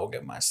Smaug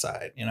at my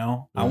side,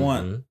 I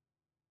want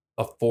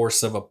a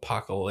force of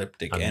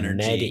apocalyptic energy.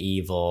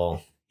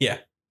 Medieval. Yeah.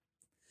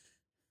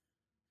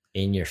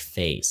 In your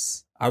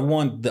face. I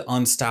want the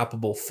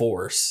unstoppable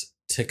force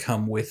to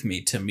come with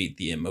me to meet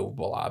the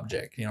immovable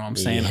object. You know what I'm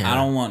saying? Yeah. I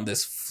don't want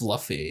this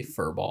fluffy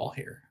furball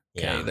here.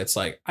 Okay. Yeah. That's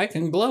like, I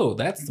can glow.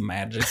 That's the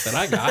magic that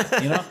I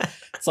got.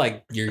 It's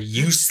like, you're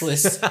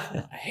useless.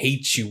 I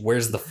hate you.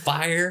 Where's the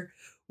fire?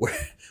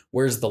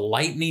 Where's the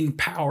lightning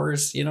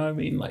powers? You know what I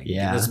mean? Like,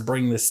 let's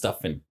bring this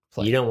stuff in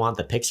play. You don't want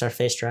the Pixar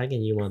face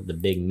dragon. You want the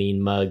big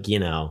mean mug,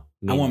 I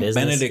want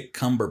business. Benedict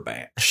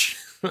Cumberbatch.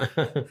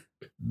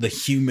 The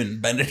human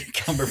Benedict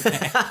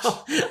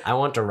Cumberbatch. I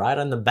want to ride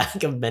on the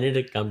back of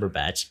Benedict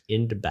Cumberbatch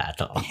into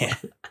battle. Yeah,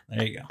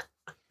 there you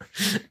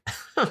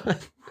go.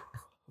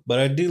 But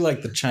I do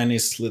like the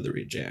Chinese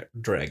slithery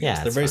dragons.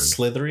 Yeah, they're very fun.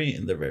 slithery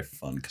and they're very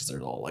fun because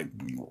they're all like...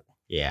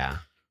 Yeah.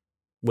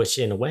 Which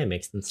in a way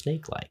makes them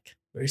snake-like.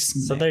 Very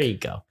snake. So there you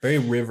go. Very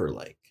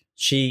river-like.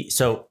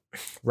 So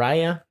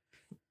Raya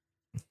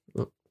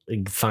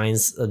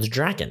finds the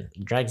dragon.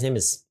 The dragon's name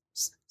is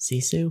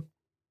Sisu?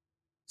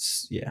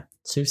 Yeah.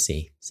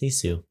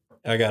 Sisu.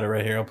 I got it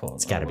right here. I'll pull it.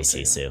 It's got to be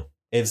Sisu.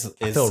 I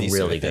feel Sisu,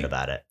 really good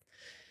about it.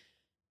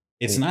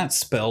 It's not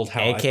spelled how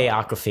A.K.A.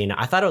 Aquafina.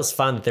 I thought it was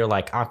fun that they're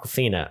like,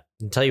 Aquafina.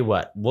 I'll tell you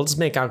what, we'll just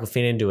make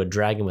Aquafina into a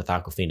dragon with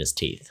Aquafina's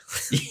teeth.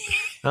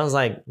 I was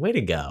like, way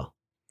to go.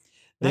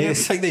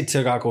 It's like they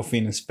took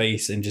Aquafina's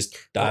face and just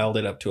dialed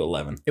it up to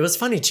 11. It was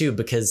funny too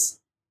because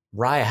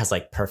Raya has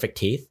like perfect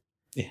teeth.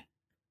 Yeah.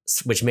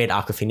 Which made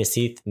Aquafina's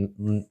teeth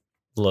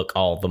look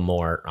all the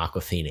more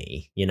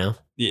Aquafina-y,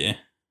 Yeah.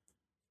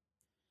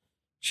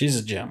 She's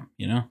a gem,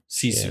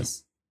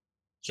 Sisu.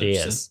 She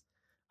is.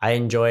 I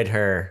enjoyed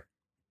her.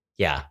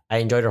 Yeah, I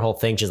enjoyed her whole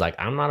thing. She's like,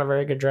 I'm not a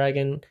very good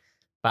dragon.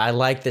 But I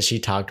like that she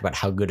talked about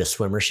how good a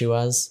swimmer she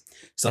was.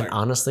 So and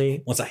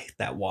honestly, once I hit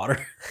that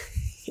water,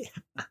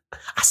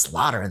 I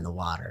slaughter in the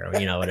water,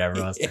 or whatever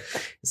it was. Yeah.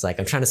 It's like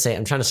I'm trying to say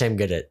I'm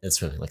good at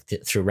swimming, like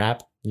through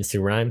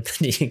rhyme.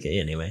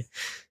 Anyway,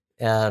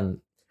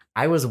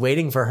 I was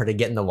waiting for her to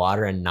get in the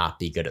water and not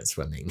be good at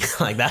swimming.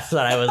 Like that's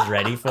what I was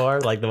ready for.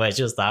 Like the way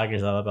she was talking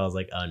herself up, I was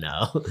like, oh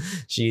no,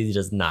 she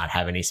does not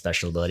have any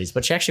special abilities,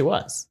 but she actually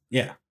was.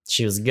 Yeah.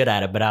 She was good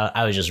at it, but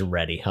I was just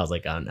ready. I was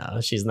like, oh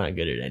no, she's not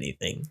good at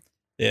anything.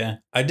 Yeah.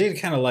 I did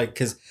kind of like,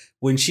 because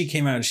when she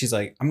came out, she's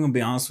like, I'm going to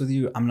be honest with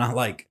you. I'm not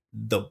like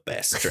the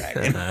best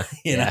dragon.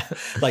 you know,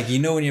 like,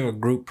 when you have a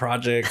group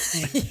project.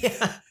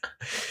 Yeah.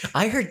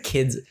 I heard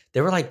kids,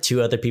 there were like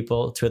two other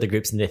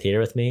groups in the theater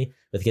with me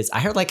with kids.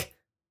 I heard like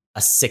a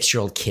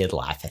 6-year-old kid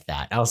laugh at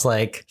that. I was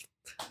like,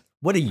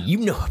 what do you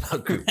know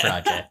about group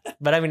project?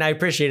 But I mean, I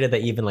appreciated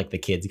that even like the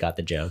kids got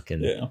the joke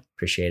and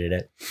appreciated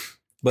it.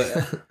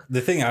 But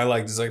the thing I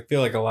liked is I feel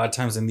like a lot of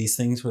times in these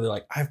things where they're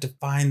like, I have to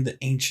find the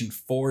ancient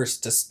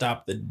forest to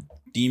stop the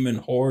demon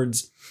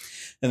hordes.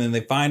 And then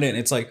they find it and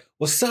it's like,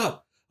 what's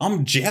up?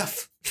 I'm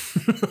Jeff.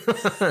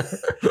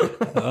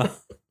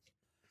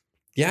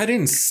 Yeah, I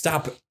didn't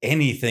stop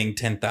anything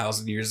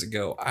 10,000 years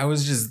ago. I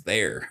was just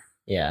there.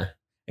 Yeah.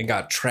 And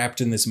got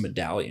trapped in this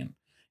medallion.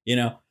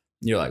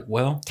 You're like,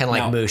 well. Kind of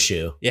like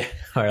Mushu. Yeah.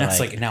 Or it's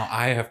like, now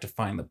I have to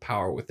find the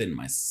power within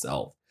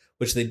myself,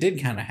 which they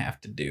did kind of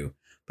have to do.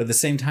 But at the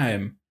same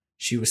time,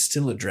 she was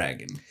still a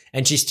dragon.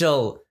 And she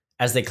still,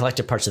 as they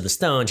collected parts of the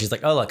stone, she's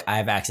like, oh, look, I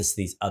have access to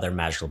these other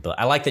magical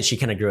abilities. I like that she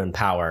kind of grew in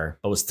power,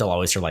 but was still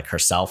always sort of like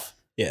herself.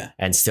 Yeah.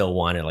 And still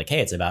wanted like, hey,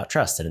 it's about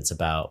trust. And it's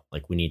about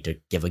like, we need to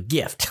give a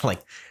gift.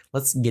 Like,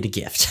 let's get a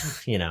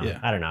gift. Yeah.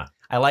 I don't know.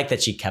 I like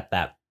that she kept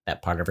that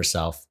part of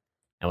herself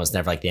and was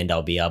never like the end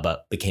all be all,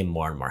 but became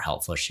more and more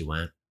helpful as she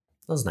went.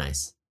 It was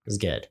nice. It was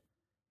good.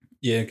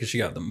 Yeah, because she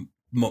got them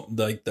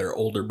like their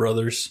older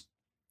brothers.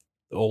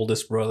 The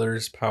oldest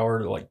brother's power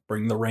to like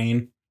bring the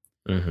rain.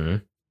 Mm-hmm.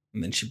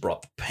 And then she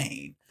brought the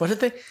pain. What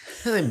did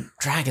they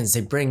dragons, they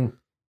bring,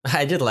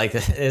 I did like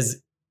this,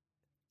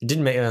 it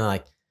didn't make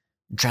like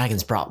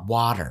dragons brought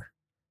water,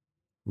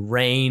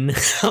 rain.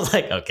 I was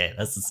like, okay,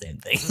 that's the same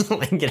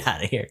thing. Get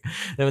out of here.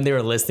 And when they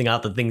were listing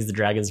out the things the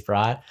dragons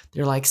brought,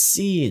 they're like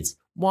seeds,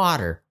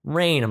 water,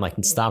 rain. I'm like,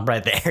 stop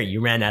right there. You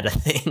ran out of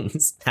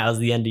things. How's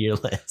the end of your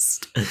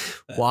list?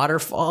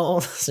 Waterfall.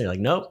 So you're like,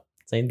 nope,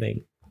 same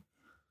thing.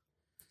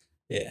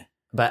 Yeah.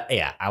 But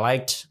yeah, I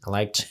liked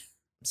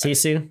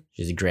Sisu.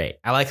 She's great.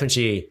 I like when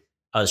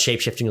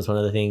shape-shifting was one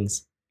of the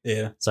things.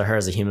 Yeah. So her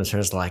as a human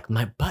was like,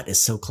 my butt is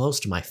so close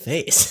to my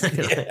face.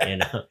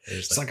 Yeah.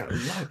 It's like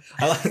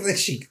I like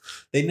that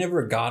they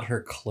never got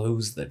her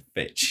clothes that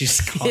fit. She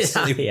just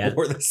constantly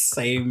wore the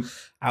same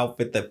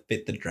outfit that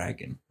fit the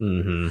dragon.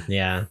 Mm-hmm.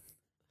 Yeah.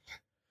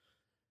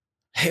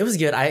 It was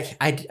good.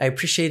 I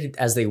appreciated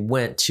as they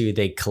went to,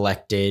 they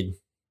collected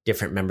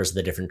different members of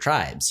the different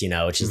tribes,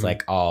 which is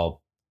like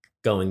all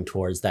going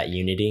towards that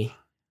unity.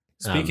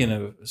 Speaking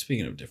of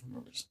different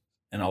members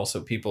and also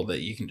people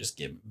that you can just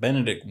give,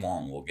 Benedict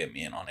Wong will get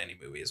me in on any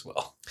movie as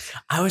well.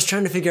 I was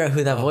trying to figure out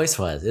who that voice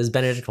was. Is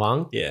Benedict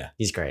Wong? Yeah.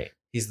 He's great.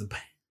 He's the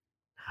best.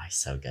 Oh, he's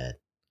so good.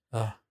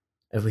 Oh.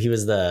 He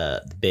was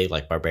the big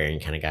like barbarian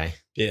kind of guy.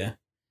 Yeah.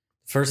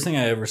 First thing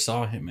I ever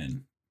saw him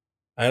in,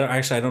 I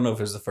don't know if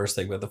it was the first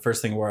thing, but the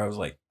first thing where I was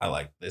like, I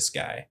like this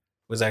guy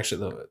was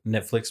actually the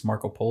Netflix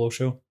Marco Polo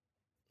show.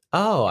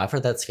 Oh, I've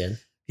heard that's good.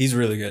 He's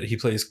really good. He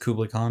plays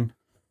Kublai Khan.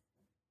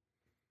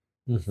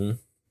 Mm-hmm.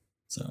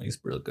 So he's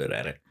real good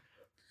at it.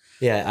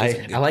 Yeah,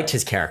 I liked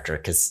his character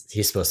because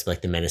he's supposed to be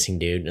like the menacing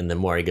dude, and the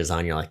more he goes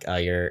on, you're like, oh,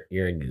 you're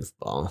a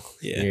goofball.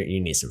 Yeah,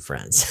 you need some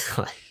friends.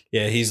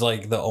 Yeah, he's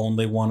like the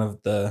only one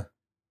of the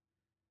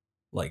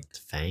like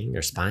Fang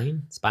or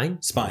Spine,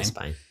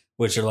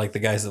 which are like the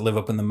guys that live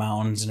up in the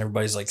mountains, and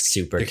everybody's like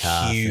super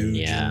tough,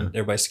 huge, and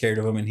everybody's scared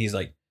of him, and he's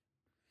like,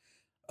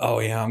 oh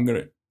yeah, I'm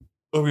gonna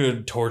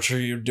torture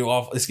you, do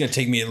awful. It's gonna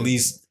take me at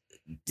least,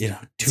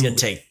 it's gonna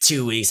take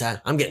 2 weeks.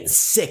 I'm getting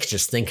sick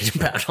just thinking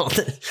about all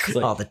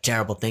the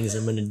terrible things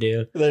I'm gonna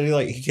do. Then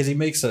because he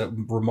makes a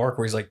remark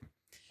where he's like,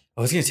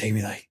 oh, it's gonna take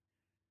me like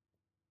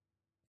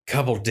a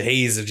couple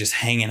days of just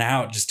hanging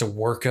out just to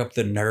work up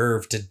the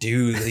nerve to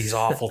do these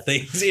awful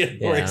things.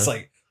 Where it's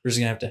like, we're just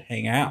gonna have to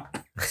hang out.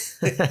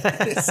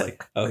 It's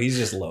like, oh, he's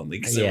just lonely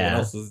because everyone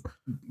else is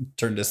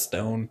turned to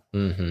stone.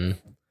 Mm-hmm.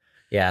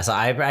 Yeah, so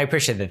I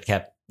appreciate that they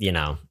kept,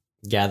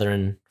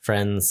 gathering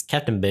friends.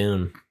 Captain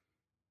Boone,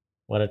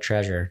 what a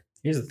treasure.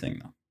 Here's the thing,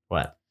 though.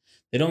 What?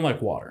 They don't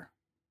like water.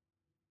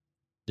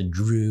 The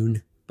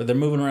Droon. But they're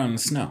moving around in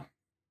the snow.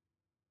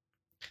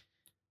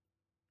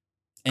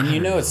 And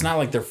it's not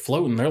like they're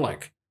floating.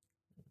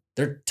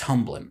 They're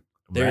tumbling.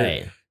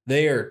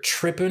 They are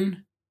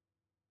tripping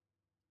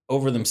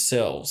over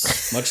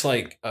themselves, much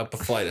like up a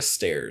flight of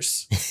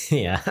stairs.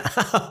 Yeah.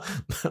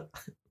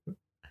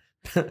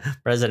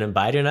 President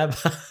Biden up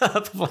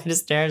a flight of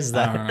stairs? Is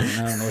that I don't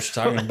know what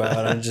you're talking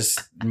about. I'm just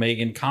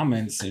making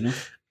comments,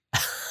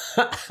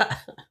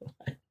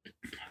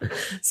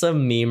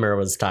 Some memer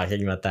was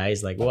talking about that.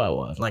 He's like,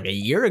 whoa, like a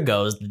year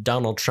ago is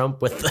Donald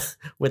Trump with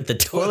the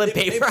toilet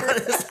paper on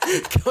his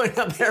going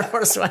up Air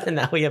Force One, and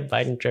now we have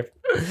Biden tripping.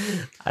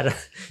 I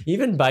don't,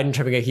 even Biden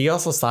trying to he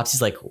also stops.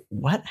 He's like,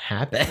 what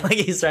happened? Like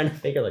he's trying to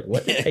figure like,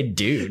 what did I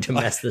do to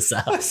mess this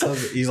up? So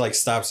he's like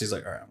stops. He's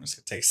like, all right, I'm just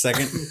gonna take a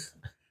second.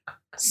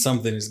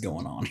 Something is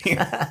going on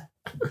here.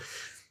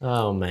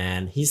 Oh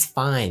man, he's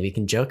fine. We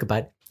can joke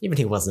about even if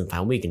he wasn't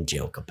fine, we can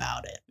joke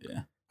about it.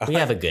 Yeah. We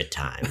have a good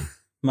time.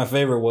 My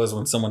favorite was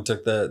when someone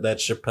took that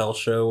Chappelle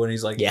show and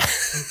he's like, Yeah.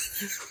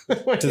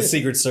 to the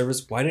Secret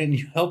Service, why didn't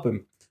you help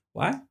him?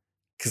 Why?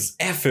 Because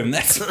F him,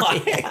 that's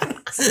why.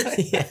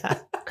 Yeah.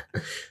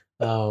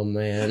 Oh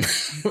man.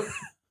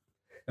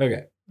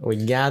 Okay. We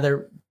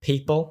gather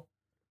people.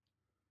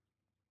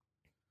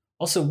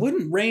 Also,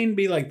 wouldn't rain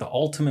be like the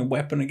ultimate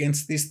weapon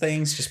against these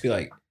things? Just be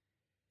like,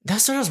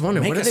 That's what I was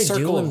wondering. make what a do they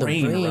circle do in of the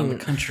rain rain around the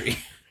country.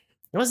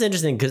 It was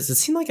interesting because it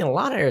seemed like in a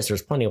lot of areas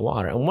there's plenty of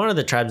water. And one of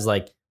the tribes is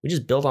like, we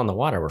just built on the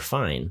water, we're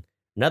fine.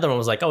 Another one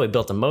was like, oh, we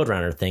built a moat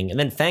around our thing. And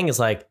then Fang is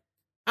like,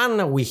 I don't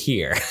know, we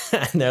here.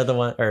 And they're the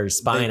one, or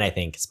Spine, I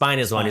think. Spine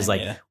is the one who's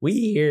like, yeah. we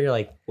here.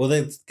 Like, Well,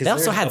 they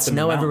also had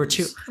snow everywhere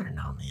too. I don't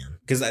know, man.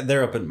 Because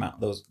they're up in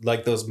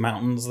those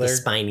mountains there. The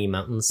spiny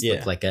mountains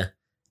look like a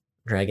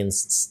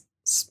dragon's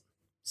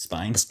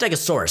Spine.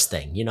 Stegosaurus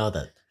thing, you know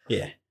that.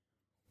 Yeah.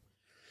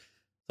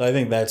 So I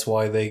think that's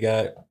why they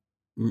got,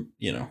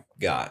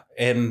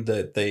 and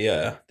that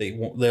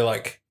they're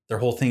like, their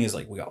whole thing is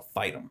like, we got to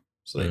fight them.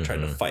 So they tried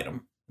to fight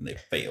them and they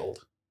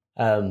failed.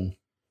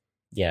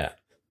 Yeah.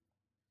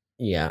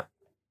 Yeah.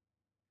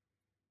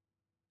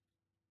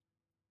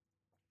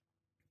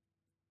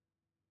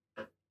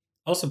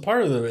 Also,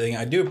 part of the thing,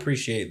 I do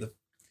appreciate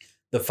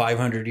the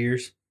 500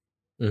 years.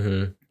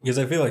 Mm-hmm. Because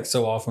I feel like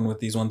so often with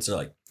these ones, they're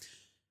like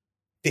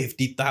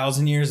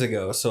 50,000 years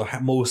ago. So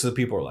most of the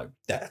people are like,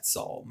 that's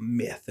all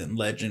myth and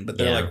legend. But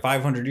they're like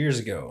 500 years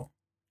ago.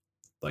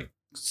 Like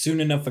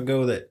soon enough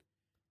ago that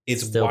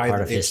it's still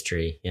part of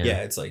history. Yeah,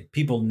 it's like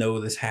people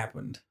know this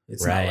happened.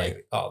 It's not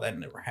like, oh, that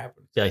never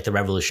happened. Like the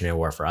Revolutionary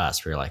War for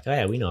us, we're like, oh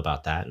yeah, we know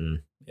about that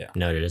and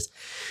know what it is.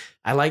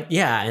 I like,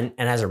 and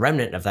as a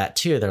remnant of that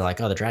too, they're like,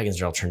 oh, the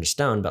dragons are all turned to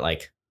stone, but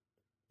like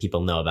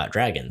people know about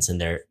dragons and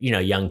they're,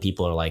 young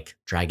people are like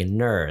dragon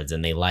nerds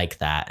and they like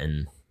that.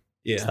 And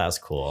so that was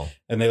cool.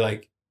 And they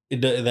like,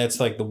 that's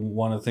like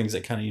one of the things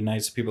that kind of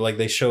unites people. Like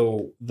they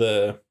show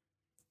the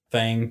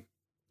Fang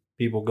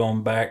people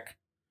going back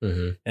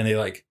and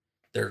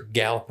they're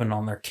galloping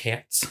on their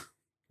cats.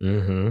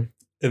 Mm-hmm.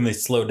 And they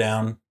slow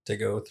down to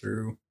go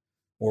through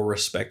more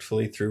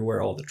respectfully through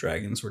where all the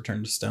dragons were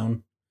turned to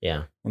stone.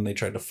 Yeah. When they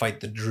tried to fight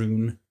the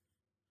Droon.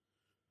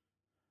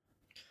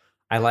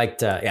 I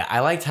liked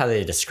how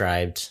they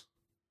described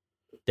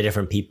the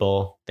different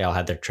people. They all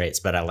had their traits,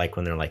 but I like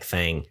when they're like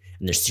Fang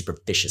and they're super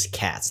vicious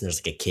cats and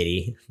there's like a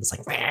kitty. It's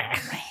like,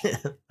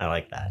 I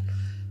like that.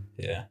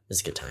 Yeah.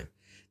 It's a good time.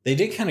 They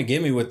did kind of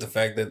get me with the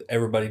fact that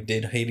everybody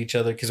did hate each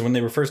other. Because when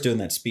they were first doing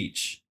that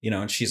speech,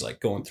 and she's like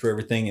going through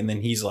everything and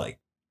then he's like,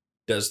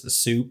 does the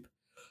soup.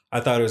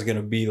 I thought it was going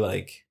to be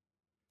like,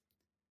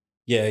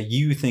 yeah,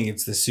 you think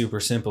it's the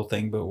super simple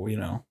thing, but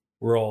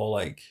we're all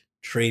like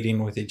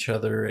trading with each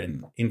other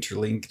and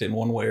interlinked in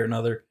one way or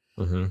another.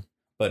 Mm-hmm.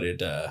 But it,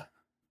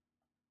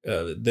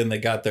 then they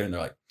got there and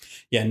they're like,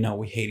 yeah, no,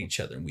 we hate each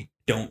other and we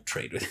don't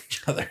trade with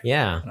each other.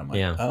 Yeah. And I'm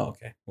like, oh,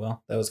 okay.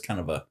 Well, that was kind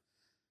of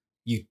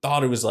you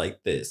thought it was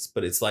like this,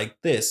 but it's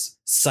like this.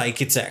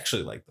 Psych, it's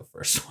actually like the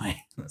first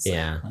way.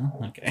 Yeah. Like,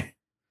 oh, okay.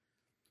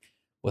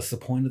 What's the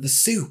point of the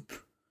soup?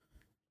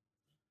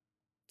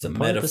 It's a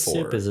metaphor. The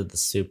soup is that the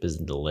soup is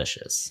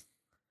delicious.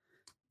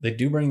 They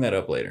do bring that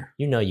up later.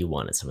 You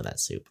wanted some of that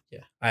soup.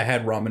 Yeah. I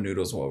had ramen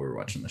noodles while we were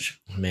watching the show.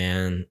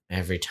 Man,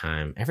 every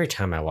time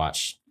I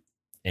watch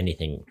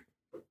anything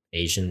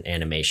Asian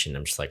animation,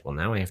 I'm just like, well,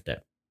 now I have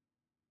to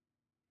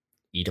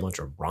eat a bunch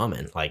of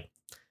ramen. Like,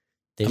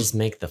 they just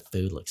make the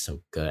food look so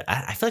good.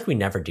 I feel like we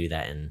never do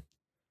that in,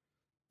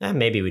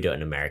 maybe we do it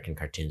in American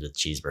cartoons with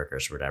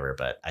cheeseburgers or whatever,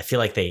 but I feel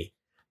like they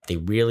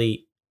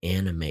really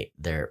animate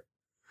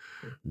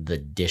the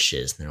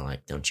dishes and they're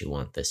like, don't you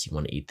want this? You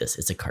want to eat this?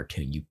 It's a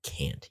cartoon. You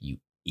can't, you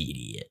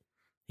idiot.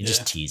 You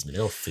just tease me.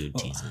 Little food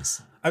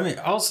teases. I mean,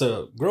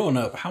 also growing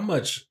up,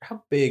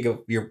 how big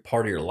of your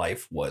part of your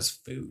life was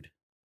food?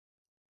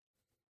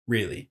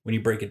 Really, when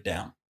you break it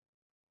down?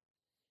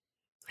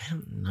 I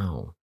don't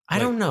know. I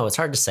don't know. It's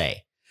hard to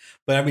say.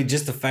 But I mean,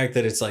 just the fact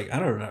that it's like, I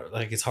don't know,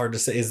 like it's hard to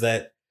say is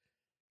that,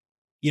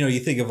 you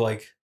think of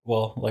like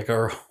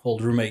our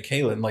old roommate,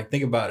 Kaylin, like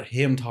think about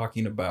him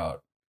talking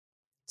about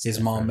his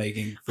mom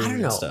making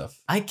food and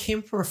stuff. I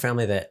came from a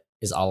family that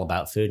is all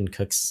about food and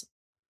cooks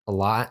a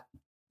lot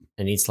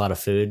and eats a lot of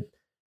food,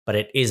 but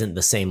it isn't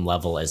the same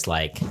level as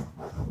like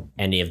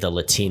any of the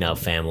Latino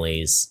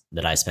families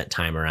that I spent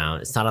time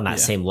around. It's not on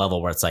that same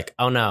level where it's like,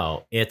 oh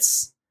no,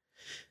 it's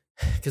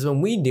because when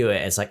we do it,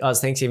 it's like, oh,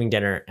 it's Thanksgiving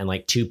dinner and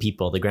like two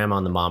people, the grandma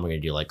and the mom are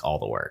going to do like all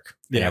the work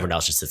and everyone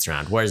else just sits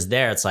around. Whereas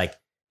there, it's like,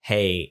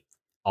 hey,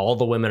 all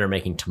the women are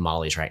making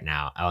tamales right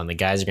now. Oh, and the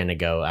guys are going to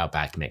go out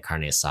back and make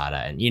carne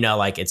asada. And,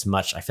 like it's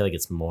much, I feel like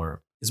it's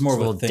more of a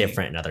little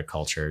different in other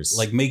cultures.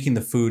 Like making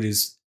the food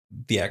is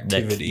the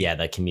activity.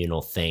 The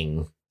communal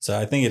thing. So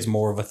I think it's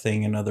more of a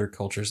thing in other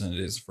cultures than it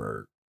is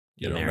for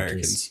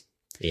Americans.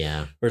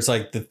 Yeah. Where it's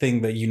like the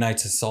thing that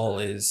unites us all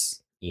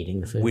is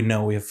Eating the food. we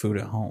know we have food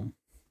at home.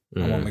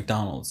 I want Mm,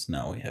 McDonald's.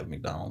 No, we have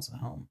McDonald's at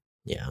home.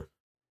 yeah.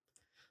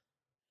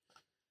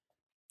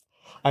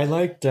 I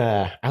liked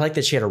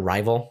that she had a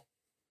rival.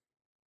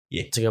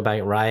 Yeah. To go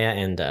back, Raya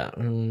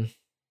and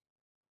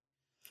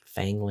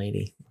Fang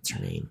lady. What's her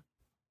name?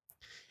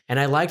 And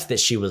I liked that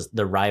she was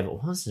the rival.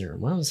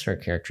 What was her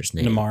character's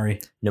name?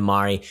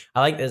 Namari. I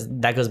like this.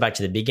 That goes back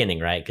to the beginning,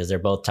 right? Because they're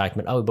both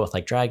talking about, we both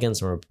like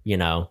dragons, or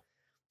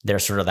they're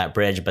sort of that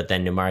bridge. But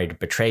then Namari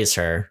betrays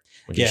her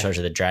when she shows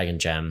her the dragon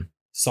gem.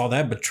 Saw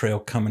that betrayal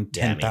coming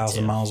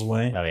 10,000 miles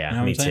away. Oh yeah, You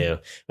know me what I'm saying?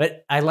 too.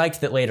 But I liked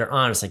that later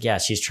on. It's like, yeah,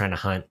 she's trying to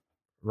hunt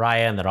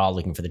Raya, and they're all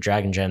looking for the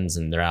dragon gems,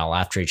 and they're all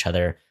after each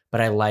other.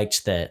 But I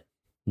liked that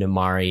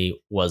Namari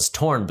was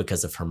torn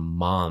because of her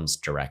mom's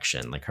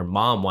direction. Like her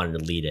mom wanted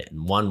to lead it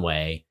in one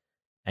way,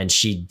 and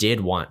she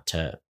did want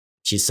to.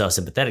 She's so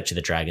sympathetic to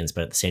the dragons,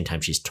 but at the same time,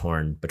 she's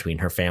torn between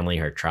her family,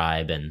 her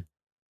tribe, and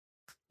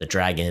the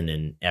dragon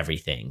and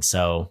everything.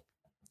 So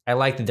I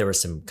like that there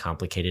was some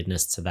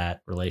complicatedness to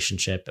that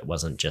relationship. It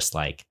wasn't just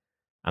like,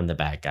 I'm the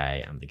bad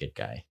guy, I'm the good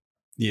guy.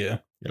 Yeah.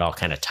 It all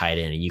kind of tied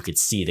in, and you could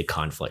see the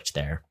conflict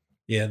there.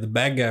 Yeah, the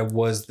bad guy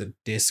was the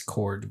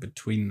discord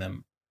between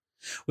them.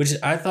 Which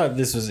I thought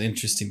this was an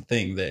interesting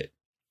thing that,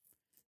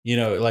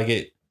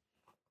 this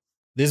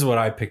is what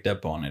I picked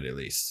up on it, at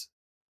least.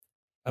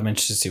 I'm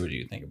interested to see what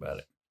you think about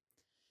it.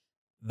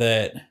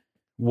 That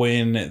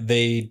when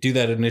they do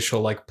that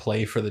initial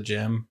play for the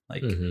gem,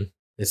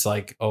 it's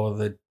like,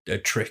 a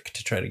trick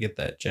to try to get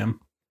that gem.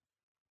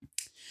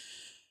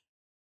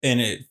 And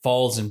it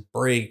falls and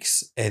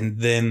breaks, and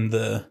then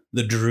the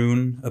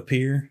Droon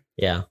appear.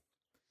 Yeah.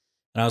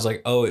 And I was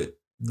like,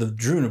 the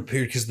Droon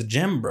appeared because the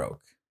gem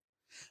broke.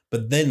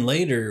 But then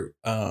later,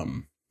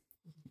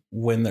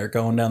 when they're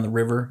going down the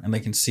river and they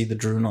can see the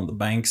Droon on the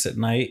banks at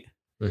night,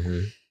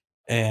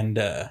 and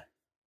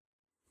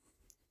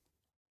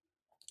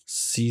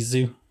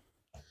Sisu,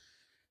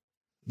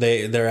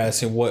 they're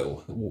asking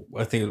what,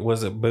 I think it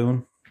was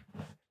Boone.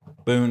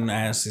 Boone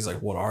asks, he's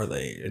like, what are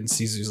they? And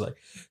Sisu's like,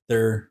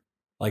 they're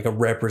like a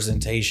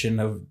representation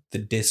of the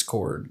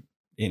discord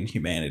in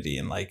humanity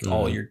and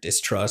all your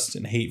distrust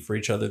and hate for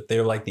each other.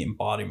 They're like the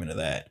embodiment of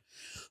that.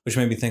 Which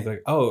made me think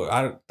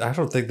I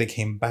don't think they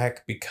came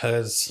back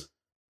because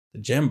the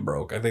gem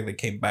broke. I think they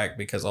came back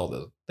because all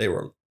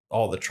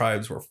the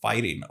tribes were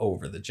fighting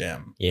over the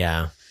gem.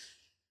 Yeah.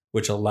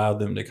 Which allowed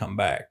them to come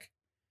back.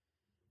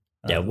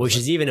 Yeah, which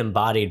is even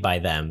embodied by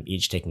them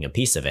each taking a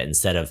piece of it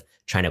instead of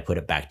trying to put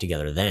it back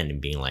together then and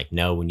being like,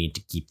 no, we need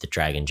to keep the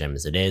dragon gem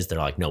as it is. They're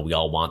like, no, we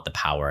all want the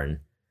power and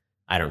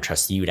I don't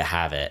trust you to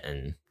have it.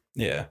 And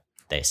yeah,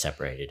 they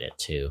separated it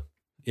too.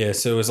 Yeah,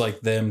 so it was like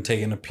them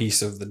taking a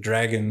piece of the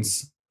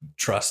dragon's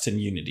trust and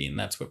unity, and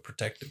that's what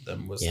protected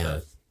them was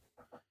that.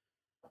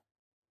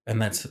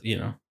 And that's,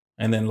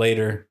 and then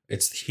later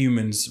it's the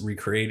humans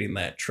recreating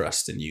that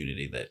trust and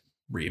unity that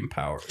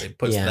re-empower. It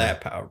puts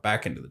that power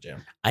back into the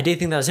gem. I did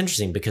think that was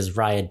interesting because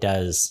Raya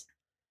does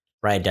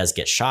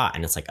get shot,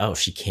 and it's like, oh,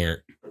 she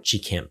can't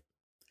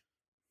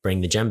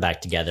bring the gem back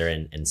together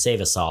and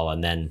save us all.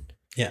 And then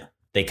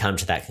they come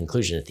to that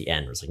conclusion at the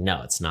end where it's like,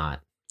 no, it's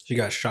not. She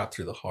got shot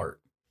through the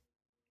heart.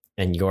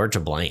 And you're to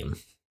blame.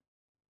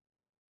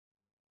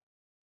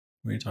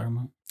 What are you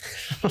talking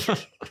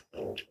about?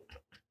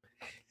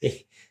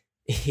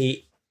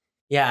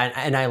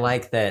 And I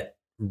like that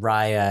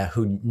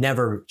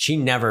Raya, she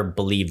never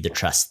believed the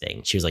trust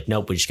thing. She was like,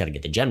 nope, we just got to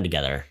get the gem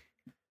together.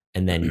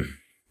 And then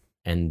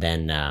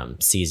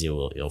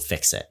Sisu will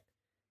fix it.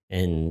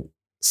 And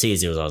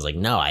Sisu was always like,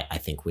 no, I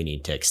think we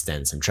need to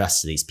extend some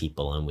trust to these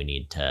people and we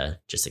need to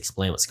just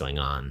explain what's going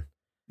on.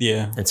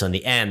 Yeah. And so in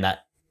the end,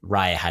 that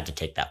Raya had to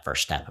take that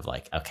first step of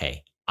like,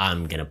 okay,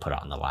 I'm going to put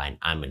it on the line.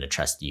 I'm going to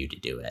trust you to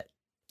do it.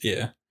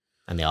 Yeah.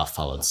 And they all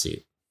followed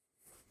suit.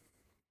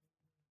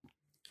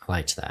 I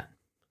liked that.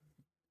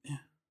 Yeah.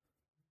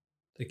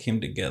 They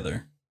came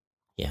together.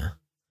 Yeah.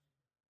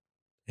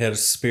 They had a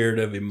spirit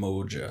of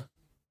Emoja,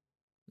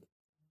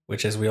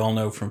 which, as we all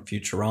know from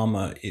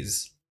Futurama,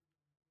 is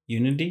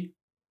unity.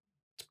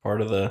 It's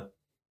part of the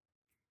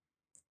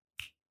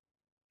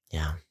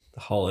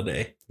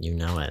holiday. You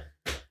know it.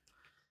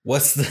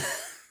 What's the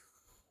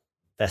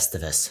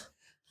Festivus?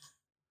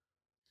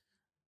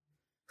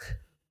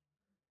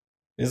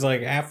 It's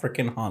like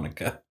African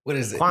Hanukkah. What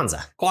is it?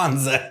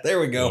 Kwanzaa. There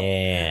we go.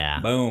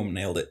 Yeah. Boom.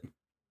 Nailed it. Have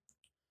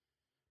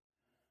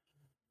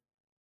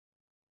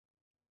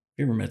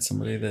you ever met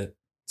somebody that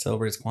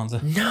celebrates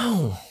Kwanzaa?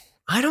 No.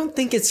 I don't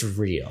think it's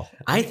real.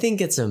 I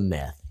think it's a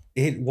myth.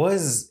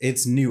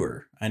 It's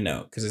newer. I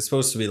know. Because it's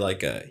supposed to be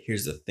like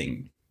here's a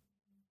thing.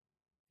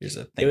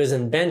 It was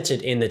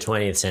invented in the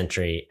 20th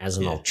century as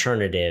an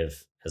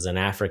alternative, as an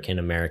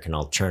African-American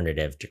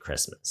alternative to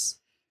Christmas.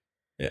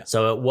 Yeah.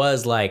 So it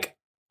was like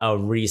a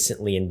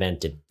recently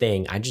invented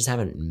thing. I just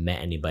haven't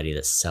met anybody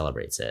that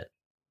celebrates it.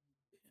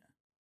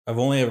 I've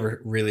only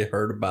ever really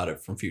heard about it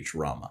from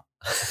Futurama.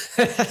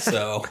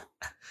 So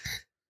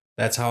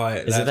that's how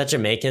Is it that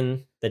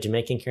Jamaican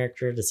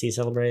character? Does he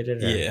celebrate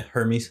it? Yeah,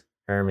 Hermes.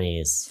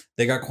 Hermes.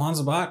 They got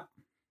Kwanzaa Bot.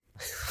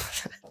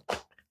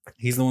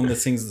 He's the one that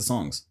sings the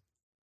songs.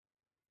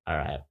 All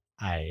right.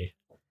 I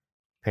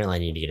apparently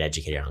need to get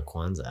educated on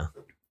Kwanzaa.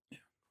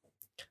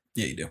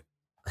 Yeah, you do.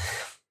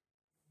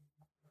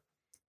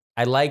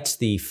 I liked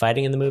the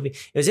fighting in the movie.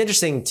 It was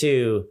interesting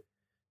too,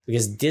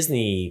 because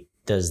Disney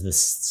does the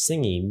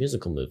singing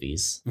musical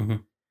movies. Mm-hmm.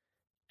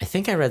 I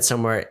think I read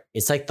somewhere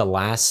it's like the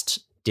last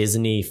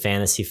Disney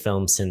fantasy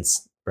film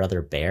since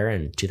Brother Bear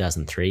in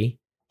 2003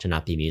 to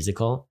not be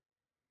musical.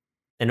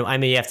 And I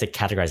mean, you have to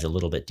categorize it a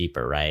little bit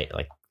deeper, right?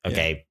 Like,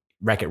 okay,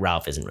 Wreck-It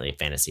Ralph isn't really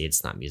fantasy.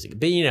 It's not music.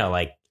 But, you know,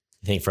 like,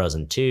 I think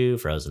Frozen 2,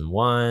 Frozen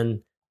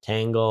 1,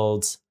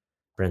 Tangled,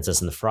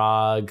 Princess and the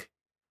Frog.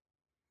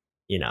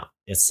 You know,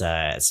 it's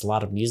a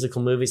lot of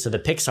musical movies. So the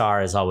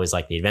Pixar is always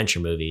like the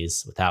adventure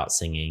movies without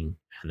singing.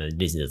 And the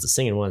Disney does the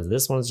singing ones.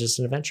 This one's just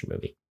an adventure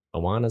movie.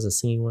 Moana's a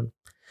singing one.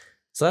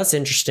 So that's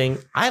interesting.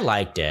 I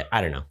liked it.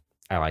 I don't know.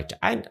 I liked it.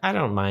 I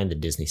don't mind the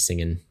Disney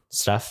singing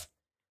stuff.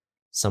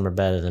 Some are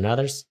better than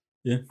others.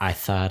 Yeah. I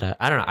thought,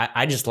 I don't know.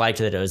 I just liked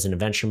that it was an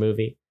adventure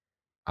movie.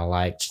 I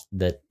liked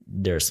that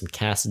there's some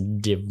cast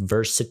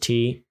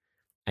diversity.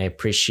 I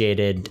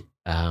appreciated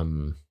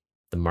the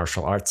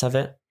martial arts of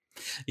it.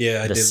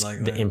 Yeah, I did like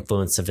the that.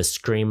 influence of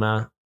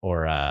Eskrima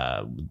or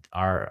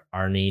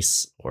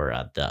Arnis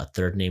or the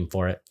third name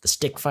for it, the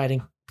stick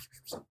fighting.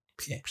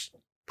 Yeah.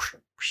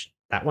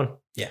 That one.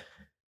 Yeah.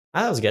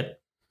 That was good.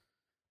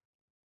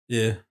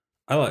 Yeah.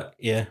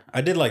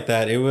 I did like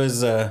that. It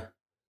was I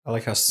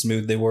like how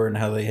smooth they were and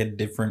how they had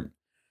different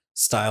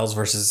styles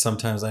versus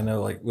sometimes I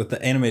know like with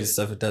the animated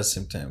stuff it does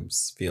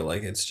sometimes feel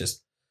like it's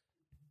just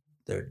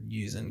they're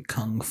using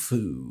kung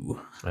fu.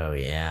 Oh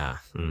yeah.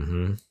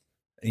 Mm-hmm.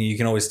 And you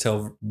can always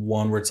tell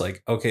one where it's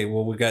like, okay,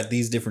 well, we got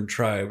these different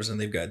tribes and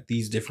they've got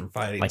these different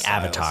fighting like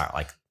styles. Avatar,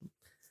 like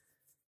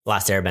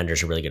Last Airbender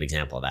is a really good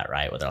example of that,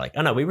 right? Where they're like,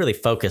 oh no, we really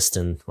focused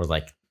and we're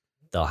like,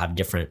 they'll have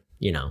different,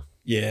 you know,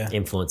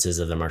 influences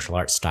of the martial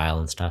arts style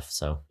and stuff.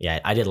 So yeah,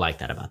 I did like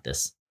that about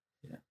this.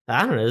 Yeah.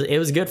 I don't know. It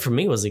was good for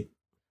me. Was it?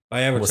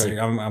 By Avatar,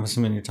 I'm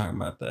assuming you're talking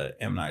about the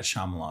M. Night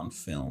Shyamalan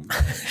film.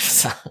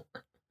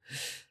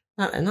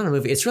 not a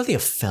movie. It's really a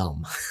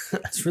film.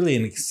 It's really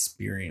an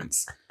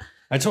experience.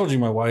 I told you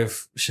my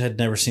wife, she had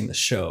never seen the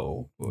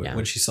show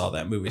when she saw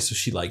that movie, so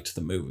she liked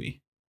the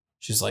movie.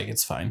 She's like,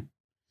 it's fine.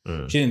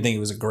 She didn't think it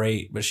was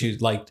great, but she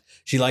liked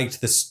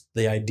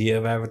the idea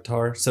of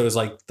Avatar. So it was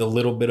like the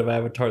little bit of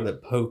Avatar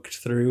that poked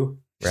through.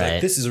 She's like,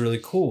 this is really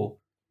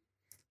cool.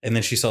 And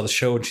then she saw the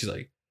show and she's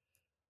like,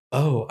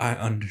 oh, I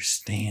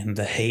understand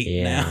the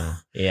hate now.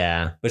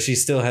 Yeah. But she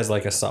still has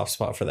like a soft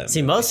spot for that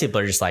movie. Most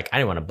people are just like, I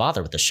didn't want to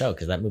bother with the show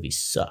because that movie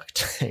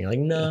sucked. And you're like,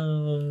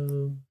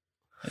 no.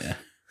 Yeah.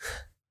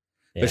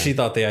 But she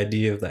thought the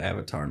idea of the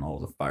Avatar and all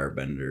the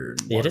firebender.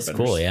 And it is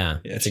cool, yeah.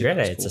 It's a great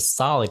idea. Cool. It's a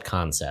solid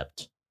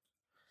concept.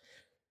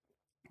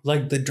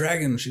 Like the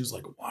dragon, she was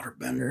like a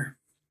waterbender.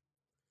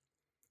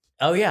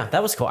 Oh, yeah.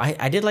 That was cool.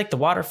 I did like the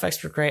water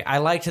effects were great. I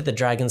liked that the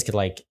dragons could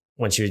like,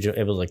 when she was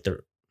able to like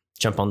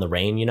jump on the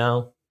rain, you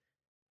know,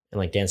 and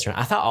like dance around.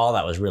 I thought all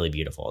that was really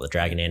beautiful. The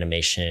dragon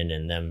animation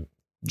and them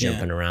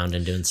jumping around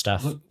and doing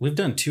stuff. Look, we've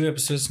done 2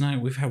 episodes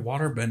tonight. We've had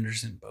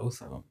waterbenders in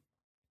both of them.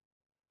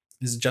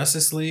 Is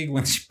Justice League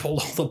when she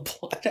pulled all the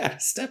blood out of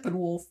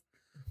Steppenwolf?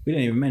 We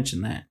didn't even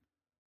mention that.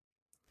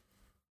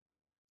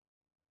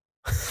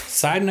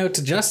 Side note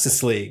to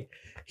Justice League.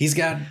 He's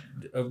got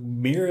a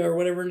mirror or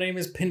whatever her name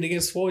is pinned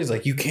against the wall. He's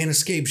like, you can't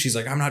escape. She's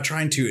like, I'm not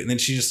trying to. And then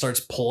she just starts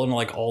pulling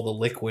like all the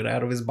liquid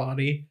out of his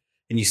body.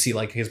 And you see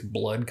like his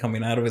blood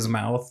coming out of his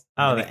mouth.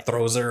 Oh, and he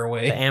throws her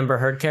away. The Amber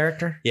Heard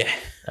character? Yeah.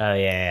 Oh,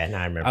 yeah. No,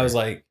 I remember. I was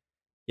like,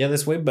 yeah,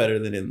 that's way better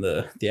than in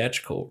the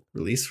theatrical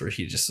release where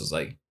he just was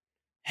like,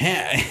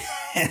 and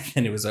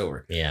it was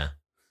over. Yeah.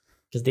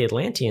 Because the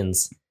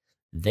Atlanteans,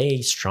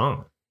 they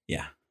strong.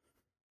 Yeah.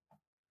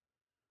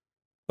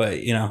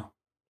 But, you know,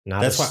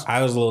 that's why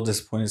I was a little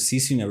disappointed.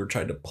 Cece never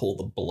tried to pull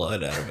the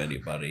blood out of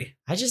anybody.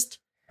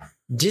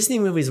 Disney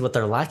movies, what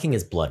they're lacking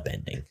is blood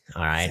bending.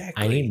 All right.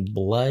 Exactly. I need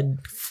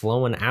blood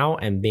flowing out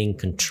and being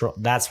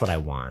controlled. That's what I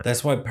want.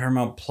 That's why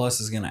Paramount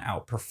Plus is going to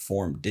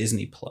outperform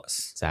Disney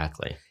Plus.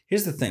 Exactly.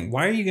 Here's the thing.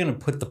 Why are you going to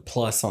put the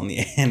plus on the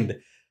end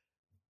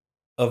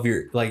of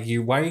why are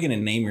you going to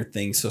name your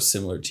thing so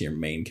similar to your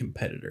main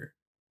competitor?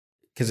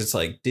 Because it's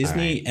like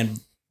Disney and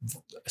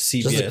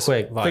CBS. Just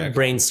a quick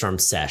brainstorm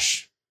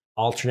sesh.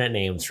 Alternate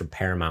names for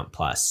Paramount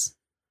Plus.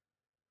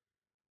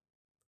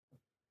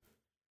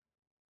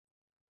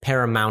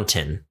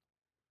 Paramountain.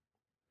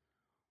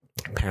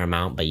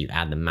 Paramount, but you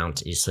add the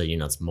mountain so you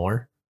know it's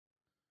more.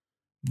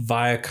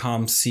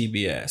 Viacom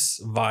CBS.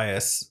 Via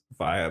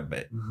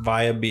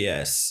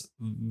BS.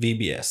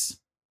 VBS.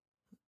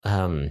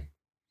 A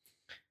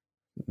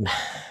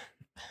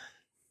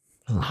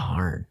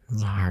hard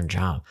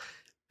job.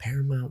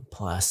 Paramount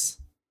Plus.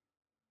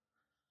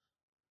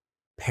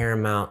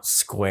 Paramount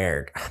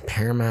Squared.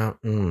 Paramount.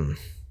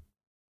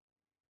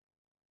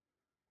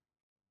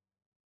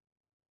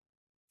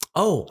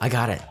 Oh, I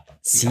got it.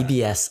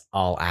 CBS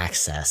All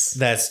Access.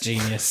 That's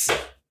genius.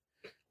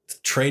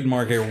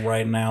 trademark it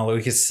right now.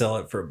 We could sell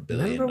it for $1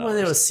 billion. Remember when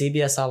it was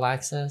CBS All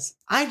Access?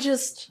 I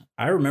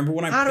remember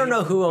when I don't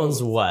know who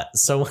owns what.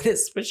 So when it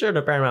switched over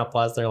to Paramount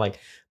Plus, they're like,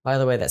 by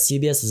the way, that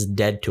CBS is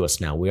dead to us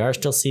now. We are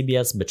still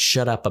CBS, but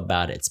shut up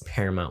about it. It's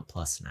Paramount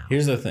Plus now.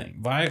 Here's the thing.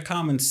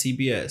 Viacom and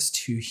CBS,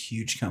 two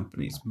huge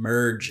companies,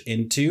 merge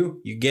into,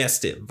 you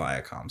guessed it,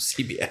 Viacom,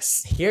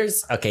 CBS.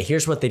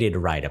 Here's what they did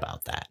right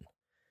about that.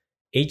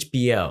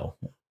 HBO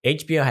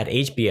had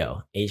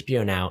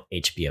HBO Now,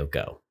 HBO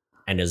Go.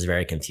 And it was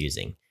very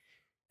confusing.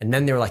 And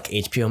then they were like,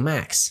 HBO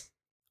Max.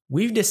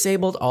 We've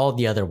disabled all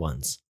the other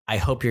ones. I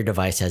hope your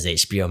device has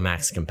HBO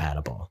Max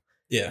compatible.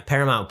 Yeah.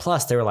 Paramount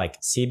Plus, they were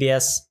like,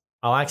 CBS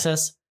All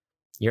Access,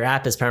 your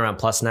app is Paramount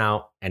Plus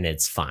now, and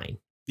it's fine.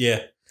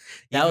 Yeah.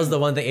 That was the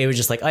one thing. It was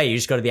just like, oh, you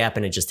just go to the app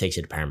and it just takes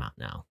you to Paramount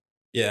now.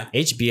 Yeah.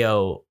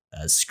 HBO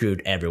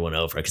screwed everyone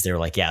over because they were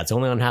like, yeah, it's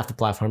only on half the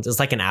platforms. It's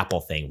like an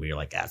Apple thing where you're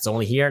like, yeah, it's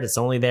only here, it's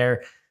only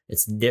there.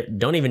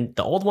 The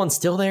old one's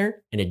still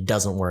there and it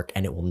doesn't work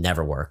and it will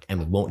never work and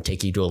we won't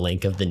take you to a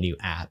link of the new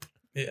app.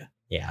 Yeah.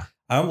 Yeah.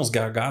 I almost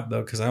got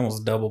though because I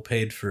almost double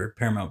paid for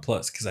Paramount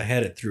Plus because I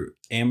had it through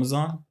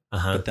Amazon,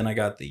 but then I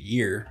got the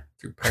year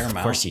through Paramount.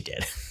 Of course you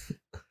did.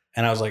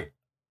 And I was like,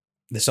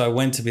 so I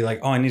went to be like,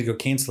 oh, I need to go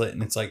cancel it.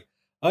 And it's like,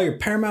 oh, your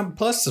Paramount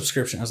Plus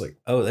subscription. I was like,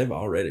 oh, they've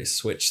already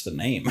switched the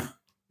name.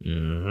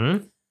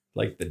 Mm-hmm.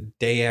 Like the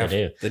day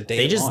after the day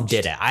they just launched.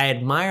 did it. I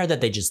admire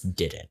that they just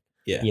did it.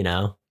 Yeah. You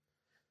know,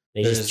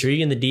 they just threw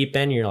you in the deep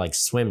end. You're like,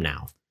 swim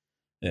now.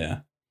 Yeah.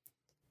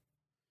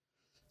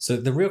 So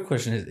the real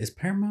question is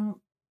Paramount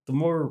the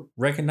more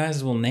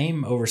recognizable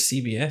name over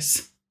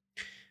CBS?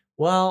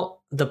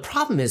 Well, the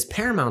problem is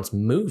Paramount's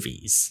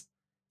movies.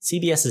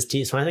 CBS is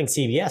TV. So when I think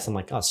CBS, I'm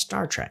like, oh,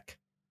 Star Trek.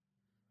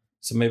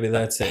 So maybe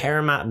that's it.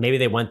 Paramount. Maybe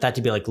they want that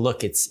to be like,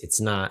 look, it's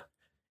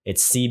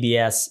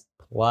CBS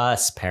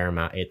plus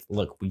Paramount.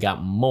 Look, we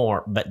got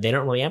more, but they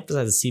don't really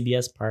emphasize the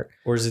CBS part.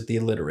 Or is it the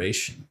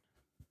alliteration?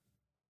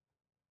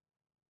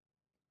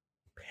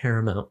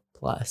 Paramount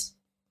Plus.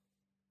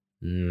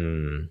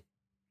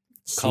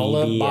 Call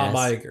up Bob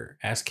Iger.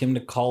 Ask him to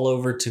call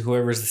over to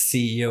whoever's the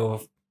CEO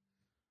of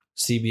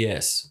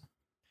CBS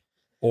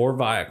or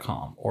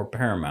Viacom or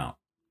Paramount.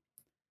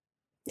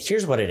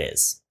 Here's what it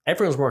is.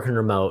 Everyone's working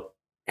remote.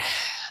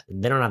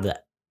 They don't have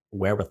the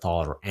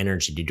wherewithal or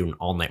energy to do an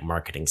all-night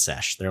marketing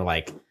sesh. They're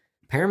like,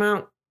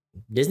 Paramount,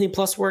 Disney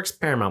Plus works,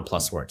 Paramount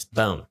Plus works.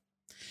 Boom.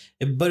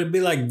 But it'd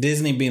be like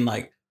Disney being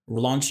like, we're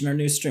launching our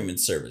new streaming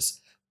service,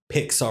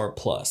 Pixar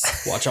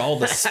Plus. Watch all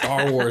the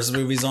Star Wars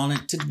movies on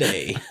it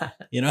today.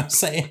 You know what I'm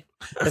saying?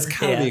 That's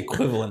kind of the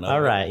equivalent of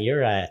All right, you're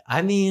right.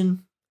 I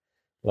mean,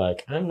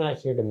 look, I'm not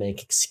here to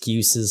make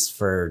excuses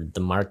for the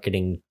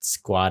marketing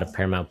squad of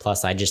Paramount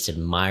Plus. I just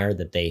admire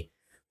that they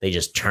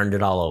just turned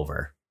it all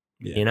over.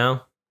 Yeah. You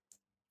know?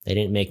 They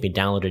didn't make me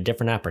download a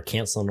different app or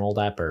cancel an old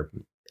app or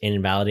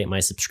invalidate my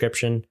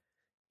subscription.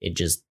 It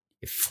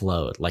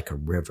flowed like a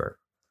river.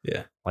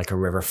 Yeah. Like a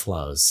river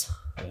flows.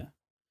 Yeah.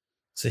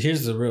 So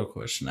here's the real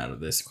question out of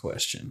this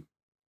question.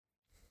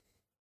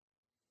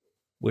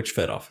 Which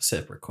fed off a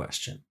separate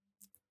question.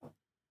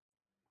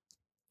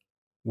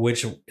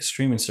 Which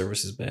streaming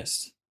service is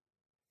best?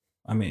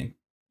 I mean,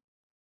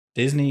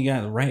 Disney, you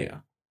got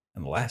Raya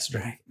and The Last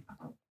Dragon.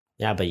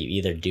 Yeah, but you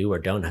either do or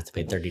don't have to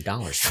pay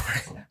 $30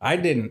 for it. I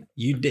didn't.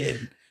 You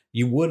did.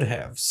 You would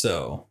have.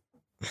 So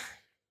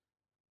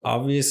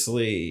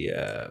obviously,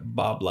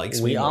 Bob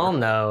likes We me all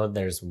more. know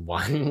there's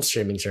one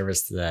streaming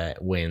service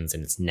that wins,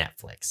 and it's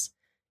Netflix.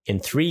 In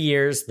 3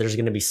 years, there's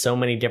going to be so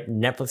many different.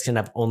 Netflix can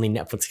have only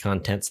Netflix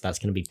content, so that's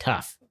going to be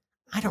tough.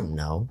 I don't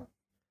know.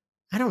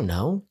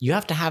 You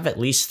have to have at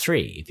least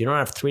 3. If you don't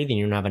have 3, then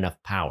you don't have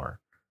enough power,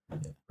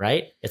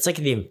 right? It's like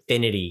the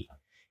Infinity.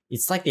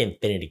 It's like the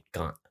Infinity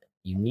Gauntlet.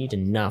 You need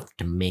enough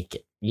to make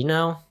it. You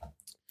know,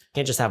 you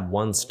can't just have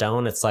one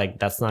stone. It's like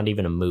that's not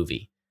even a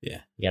movie. Yeah,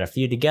 you got a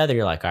few together.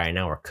 You're like, all right,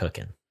 now we're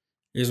cooking.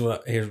 Here's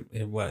what I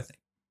think.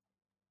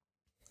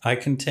 I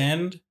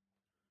contend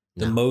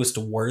the most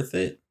worth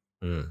it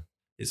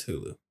is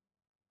Hulu.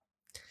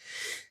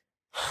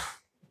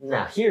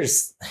 Now,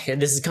 this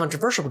is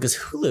controversial because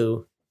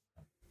Hulu,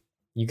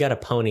 you got to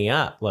pony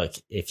up. Look,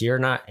 you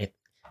got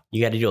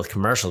to deal with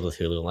commercials with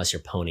Hulu unless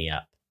you're pony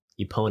up.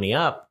 You pony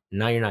up,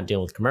 now you're not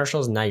dealing with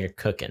commercials. Now you're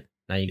cooking.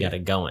 Now you got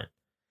it going.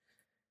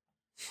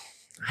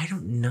 I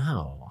don't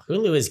know.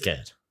 Hulu is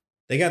good.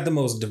 They got the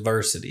most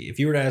diversity. If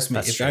you were to ask me,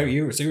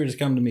 you were to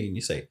come to me and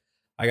you say,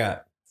 I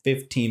got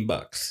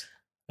 $15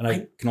 and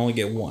I can only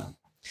get one.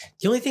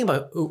 The only thing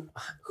about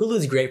Hulu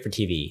is great for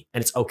TV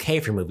and it's okay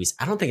for movies.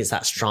 I don't think it's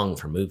that strong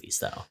for movies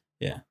though.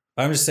 Yeah.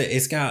 I'm just saying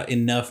it's got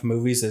enough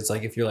movies. It's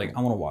like, if you're like,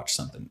 I want to watch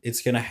something,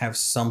 it's going to have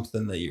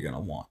something that you're going to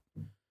want.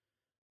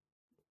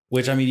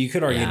 Which, I mean, you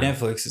could argue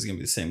Netflix is going to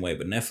be the same way,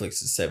 but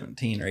Netflix is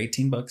 $17 or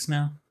 $18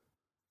 now.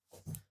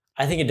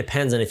 I think it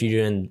depends on if you're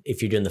doing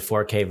the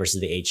 4K versus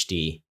the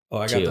HD. Oh,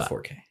 I got the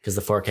 4K. Because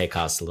the 4K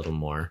costs a little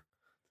more.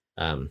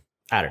 I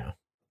don't know.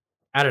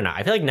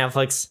 I feel like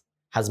Netflix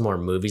has more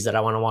movies that I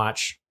want to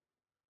watch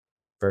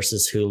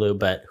versus Hulu,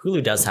 but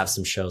Hulu does have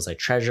some shows like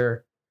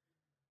Treasure.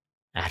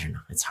 I don't know.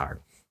 It's hard.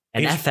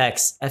 And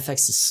FX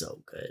is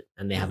so good.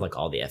 And they have like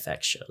all the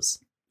FX shows.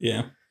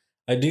 Yeah.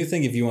 I do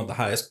think if you want the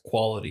highest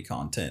quality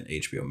content,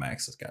 HBO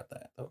Max has got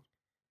that though.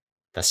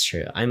 That's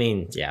true. I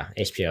mean, yeah,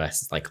 HBO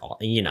is like all,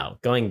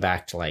 going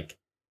back to like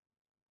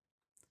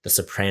The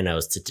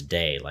Sopranos to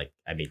today, like,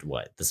 I mean,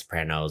 what? The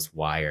Sopranos,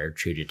 Wire,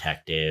 True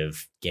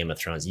Detective, Game of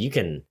Thrones. You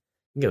can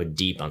go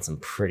deep on some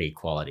pretty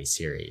quality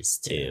series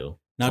too.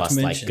 Yeah. Plus,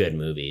 like, good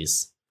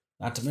movies.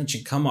 Not to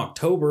mention, come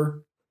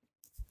October,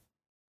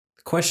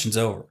 the question's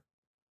over.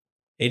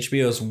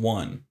 HBO's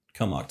won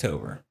come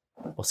October.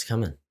 What's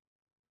coming?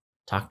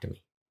 Talk to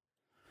me.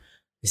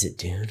 Is it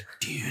Dune?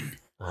 Dune.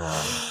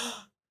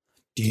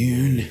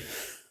 Dune.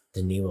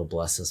 Denis will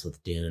bless us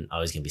with Dune.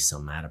 Oh, he's going to be so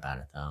mad about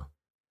it, though.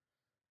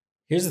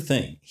 Here's the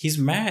thing. He's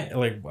mad.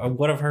 Like,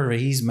 what I've heard,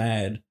 he's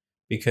mad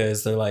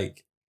because they're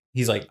like,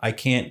 he's like, I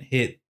can't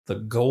hit the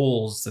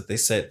goals that they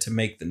set to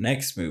make the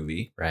next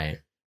movie. Right.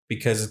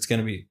 Because it's going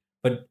to be,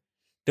 but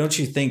don't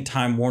you think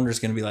Time Warner's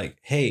going to be like,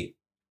 hey,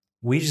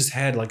 we just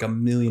had like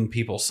 1 million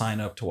people sign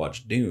up to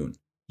watch Dune.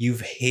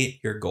 You've hit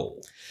your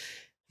goal.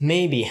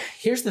 Maybe.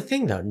 Here's the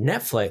thing, though.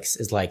 Netflix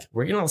is like,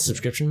 we're getting all the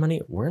subscription money.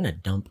 We're going to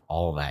dump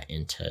all that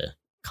into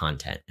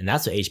content. And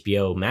that's what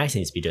HBO Max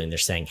needs to be doing. They're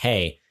saying,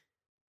 hey,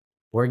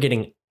 we're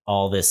getting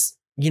all this,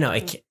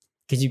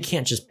 because you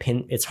can't just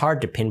it's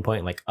hard to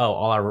pinpoint like,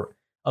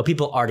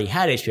 people already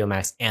had HBO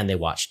Max and they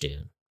watched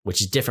Dune,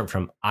 which is different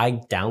from I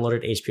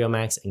downloaded HBO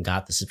Max and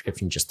got the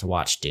subscription just to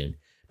watch Dune.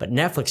 But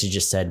Netflix has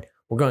just said,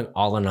 we're going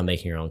all in on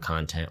making your own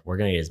content. We're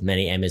going to get as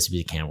many Emmys as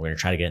we can. We're going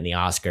to try to get in the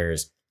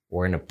Oscars.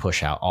 We're going to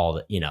push out all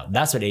the,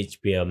 that's what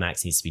HBO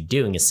Max needs to be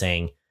doing, is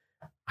saying,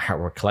 all right,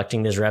 we're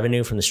collecting this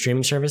revenue from the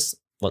streaming service.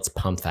 Let's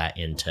pump that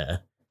into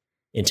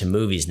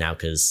movies now,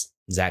 because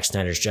Zack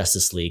Snyder's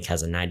Justice League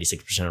has a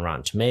 96% of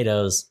Rotten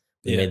Tomatoes.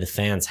 We made the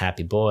fans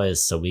happy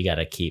boys, so we got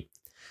to keep.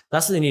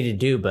 That's what they need to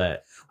do.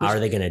 But are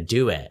they going to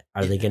do it?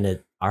 Are they going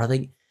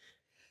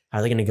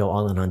to go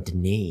all in on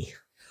Denis?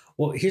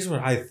 Well, here's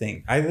what I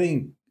think. I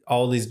think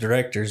all these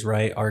directors,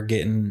 right, are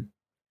getting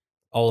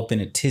all up in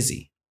a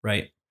tizzy,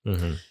 right?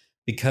 Mm-hmm.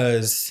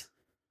 Because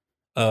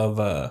of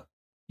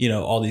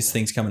all these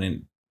things coming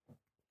in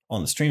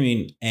on the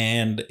streaming,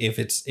 and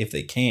if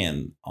they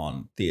can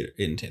on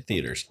into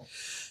theaters,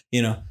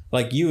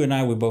 like you and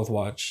I, we both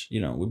watched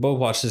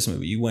this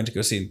movie. You went to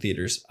go see it in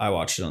theaters. I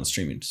watched it on the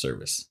streaming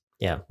service.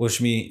 Yeah,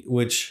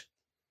 which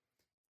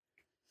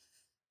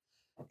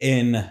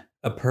in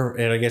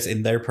I guess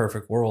in their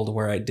perfect world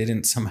where I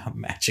didn't somehow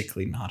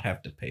magically not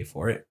have to pay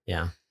for it.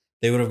 Yeah.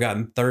 They would have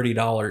gotten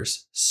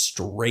 $30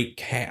 straight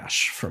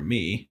cash from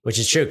me. Which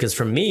is true, because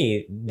for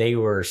me, they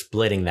were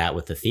splitting that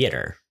with the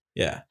theater.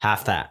 Yeah.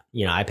 Half that.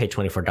 I paid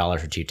 $24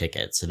 for 2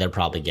 tickets. So they're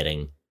probably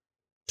getting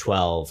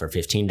 $12 or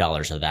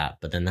 $15 of that.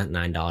 But then that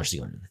 $9 is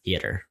going to the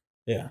theater.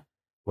 Yeah.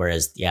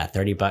 Whereas,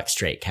 $30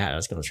 straight cash,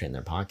 that's going straight in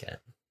their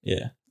pocket.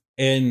 Yeah.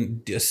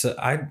 And just,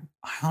 I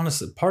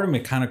honestly, part of me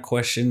kind of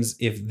questions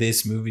if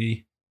this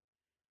movie,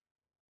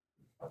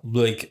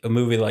 like a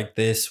movie like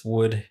this,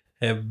 would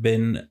have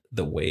been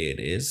the way it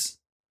is,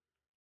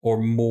 or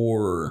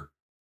more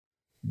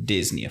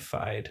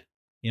Disney-ified.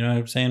 You know what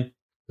I'm saying?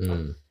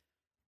 Mm.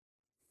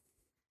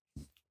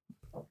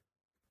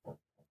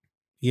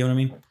 You know what I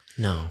mean?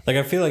 No. Like,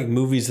 I feel like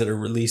movies that are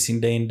releasing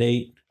day and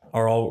date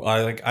are all,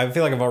 I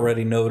feel like I've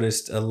already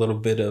noticed a little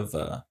bit of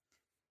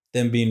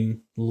them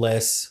being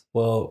less,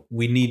 well,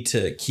 we need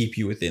to keep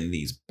you within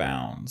these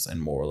bounds,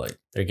 and more like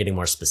they're getting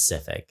more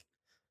specific.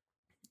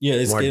 Yeah,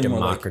 it's more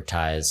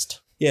democratized.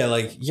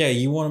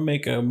 You want to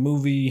make a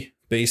movie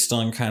based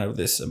on kind of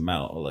this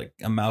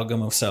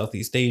amalgam of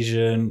Southeast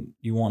Asia, and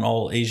you want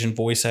all Asian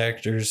voice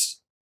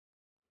actors.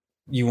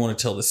 You want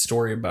to tell the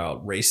story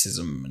about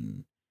racism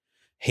and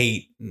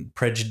hate and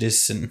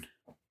prejudice and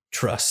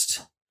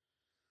trust.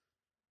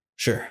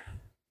 Sure.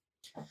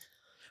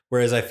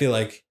 Whereas I feel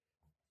like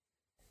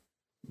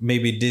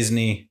maybe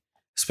Disney,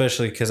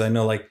 especially because I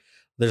know like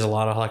there's a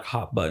lot of like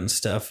hot button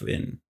stuff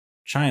in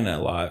China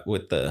a lot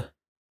with the,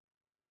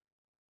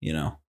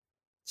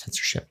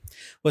 censorship.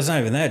 Well, it's not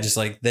even that, just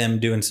like them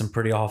doing some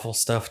pretty awful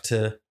stuff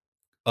to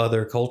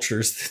other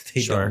cultures that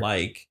they don't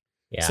like.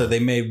 Yeah. So they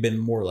may have been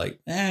more like,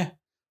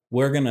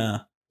 we're going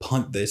to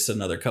punt this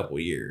another couple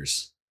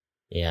years.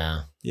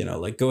 Yeah.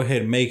 Like go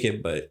ahead and make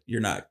it, but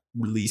you're not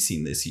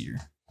releasing this year.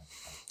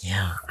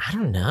 Yeah. I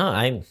don't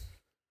know.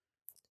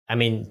 I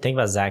mean, think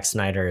about Zack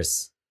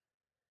Snyder's.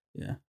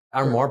 Yeah.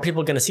 Are more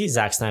people going to see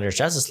Zack Snyder's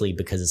Justice League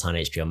because it's on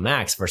HBO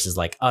Max versus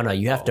like, oh no,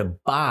 you have to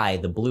buy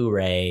the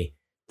Blu-ray,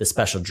 the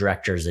special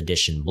director's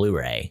edition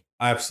Blu-ray?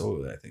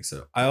 Absolutely. I think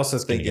so. I also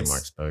think it's more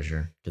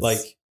exposure. Like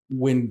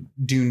when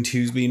Dune 2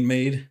 is being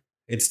made,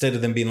 instead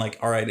of them being like,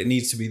 all right, it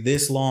needs to be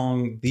this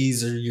long.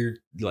 These are your,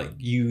 like,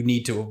 you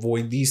need to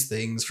avoid these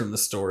things from the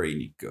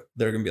story. And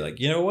they're going to be like,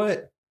 you know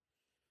what?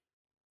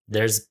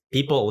 There's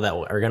people that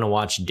are going to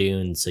watch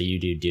Dune. So you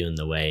do Dune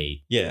the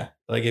way. Yeah.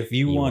 Like if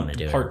you want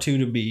part 2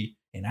 to be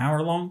an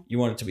hour long, you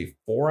want it to be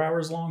 4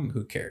 hours long.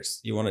 Who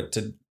cares? You want it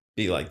to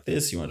be like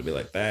this. You want it to be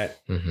like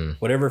that. Mm-hmm.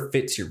 Whatever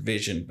fits your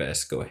vision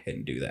best, go ahead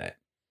and do that.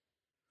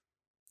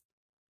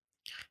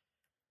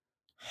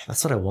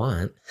 That's what I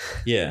want.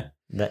 Yeah.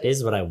 That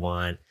is what I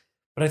want.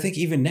 But I think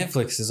even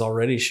Netflix is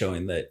already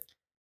showing that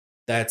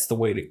that's the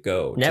way to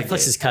go.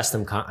 Netflix is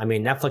custom.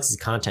 Netflix's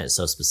content is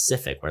so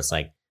specific where it's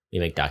like, we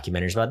make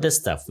documentaries about this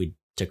stuff. We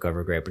took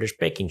over Great British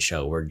Baking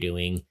Show. We're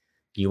doing,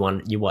 you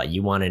want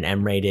an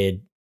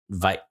M-rated,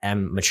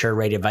 mature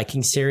rated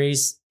Viking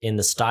series in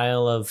the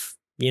style of,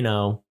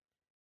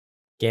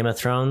 Game of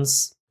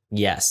Thrones?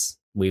 Yes,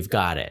 we've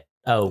got it.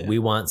 Oh, we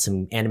want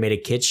some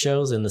animated kids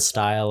shows in the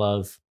style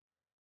of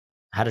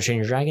How to Train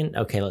Your Dragon?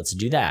 Okay, let's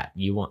do that.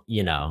 Yeah.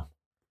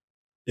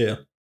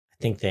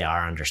 I think they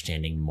are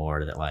understanding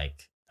more that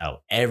like, oh,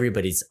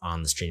 everybody's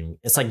on the streaming.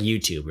 It's like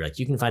YouTube. Like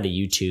you can find a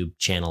YouTube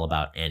channel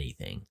about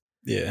anything.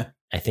 Yeah.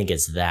 I think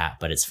it's that,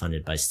 but it's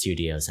funded by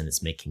studios and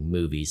it's making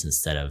movies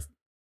instead of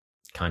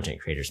content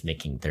creators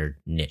making their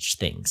niche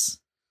things.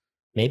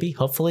 Maybe,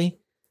 hopefully.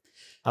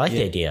 I like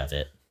the idea of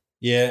it.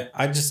 Yeah.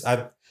 I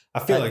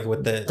feel like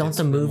with the don't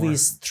the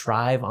movies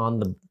thrive on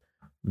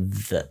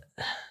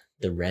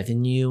the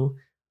revenue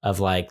of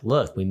like,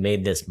 look, we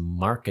made this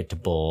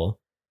marketable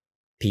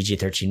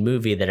PG-13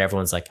 movie that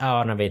everyone's like, oh,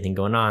 I don't have anything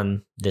going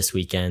on this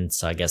weekend,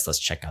 so I guess let's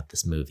check out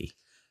this movie.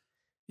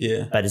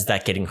 Yeah. But is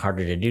that getting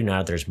harder to do now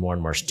that there's more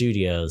and more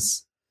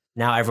studios?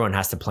 Now everyone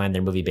has to plan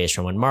their movie based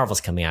on when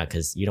Marvel's coming out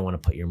because you don't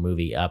want to put your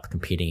movie up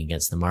competing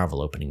against the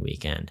Marvel opening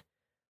weekend.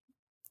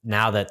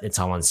 Now that it's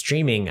all on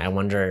streaming, I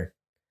wonder,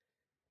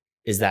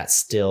 is that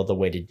still the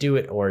way to do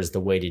it, or is the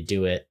way to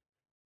do it?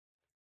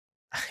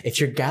 If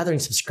you're gathering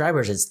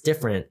subscribers, it's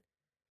different.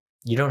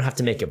 You don't have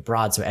to make it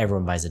broad so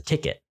everyone buys a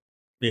ticket.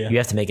 Yeah. You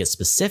have to make it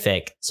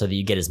specific so that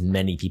you get as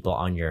many people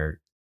on your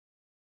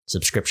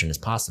subscription as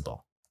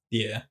possible.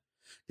 Yeah.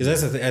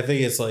 Because that's the thing. I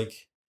think it's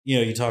like,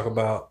 you talk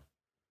about,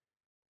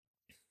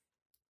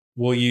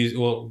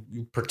 we'll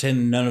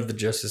pretend none of the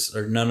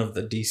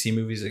DC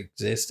movies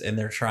exist, and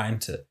they're trying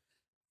to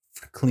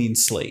clean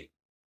slate,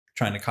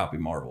 trying to copy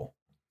Marvel.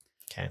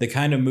 Okay. The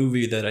kind of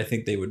movie that I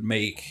think they would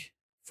make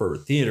for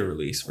theater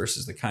release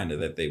versus the kind of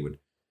that they would,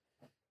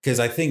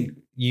 because I think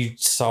you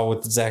saw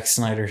with Zack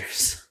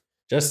Snyder's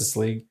Justice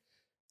League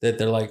that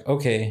they're like,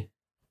 okay,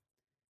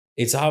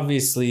 it's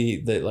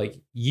obviously that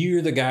like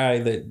you're the guy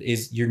that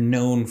you're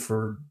known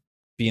for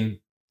being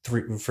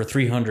for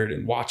 300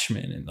 and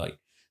Watchmen and like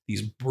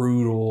these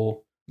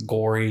brutal,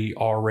 gory,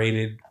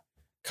 R-rated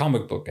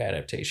comic book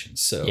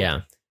adaptations. So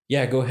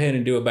yeah, go ahead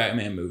and do a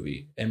Batman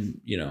movie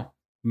and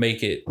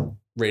make it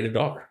rated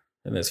R,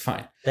 and that's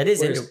fine. That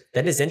is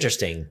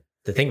interesting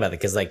to think about it,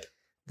 because like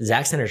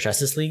Zack Snyder's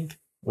Justice League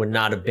would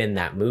not have been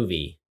that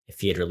movie if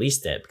he had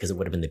released it, because it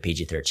would have been the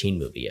PG-13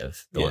 movie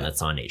of the one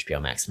that's on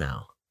HBO Max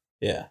now.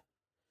 Yeah.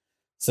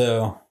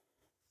 So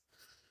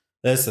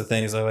that's the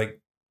thing is I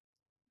like,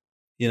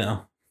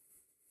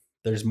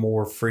 there's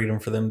more freedom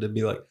for them to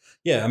be like,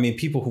 yeah, I mean,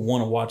 people who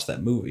want to watch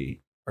that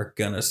movie are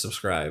going to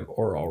subscribe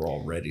or are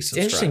already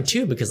subscribed. It's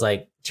interesting too, because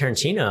like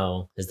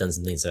Tarantino has done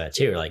some things like that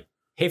too. Like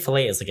Hateful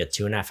Eight is like a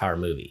 2.5 hour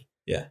movie.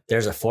 Yeah.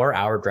 There's a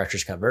 4-hour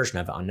director's cut version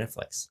of it on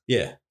Netflix.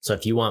 Yeah. So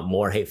if you want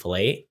more Hateful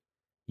Eight,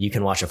 you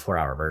can watch a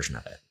 4-hour version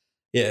of it.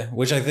 Yeah.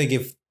 Which I think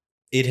if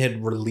it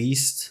had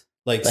released,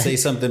 like say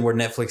something where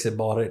Netflix had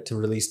bought it to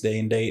release day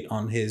and date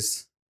on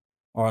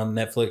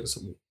Netflix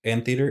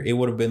and theater, it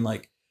would have been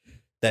like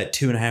that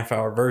 2.5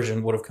 hour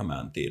version would have come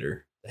out in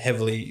theater,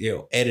 heavily,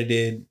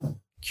 edited,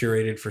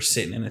 curated for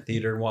sitting in a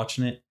theater and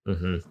watching it.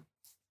 Mm-hmm.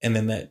 And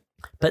then that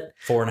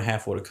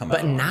 4.5 would have come out.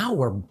 But now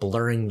we're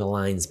blurring the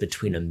lines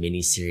between a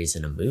miniseries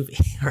and a movie,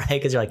 right?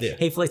 Because you're like,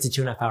 Hateful Eight's a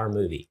 2.5 hour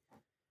movie.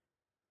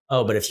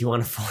 Oh, but if you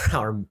want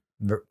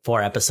a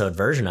 4 episode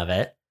version of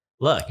it,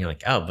 look, you're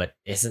like, oh, but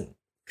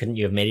couldn't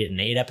you have made it an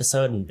 8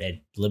 episode and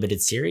a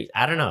limited series?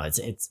 I don't know.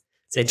 It's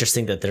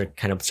interesting that they're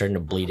kind of starting to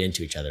bleed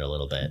into each other a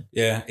little bit.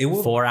 Yeah.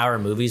 4-hour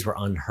movies were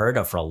unheard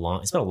of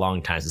it's been a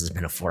long time since there's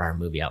been a 4-hour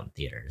movie out in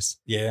theaters.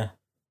 Yeah.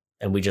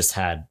 And we just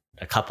had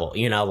a couple,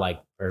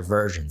 or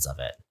versions of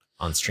it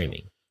on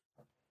streaming.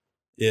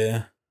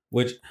 Yeah.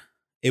 Which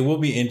it will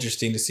be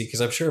interesting to see, because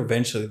I'm sure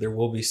eventually there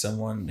will be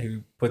someone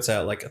who puts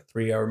out like a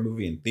 3-hour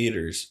movie in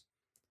theaters,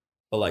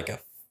 but like a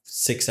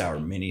 6-hour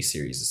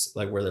miniseries,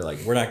 like where they're like,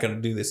 we're not going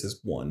to do this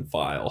as one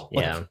file.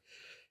 Yeah. Like,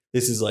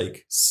 this is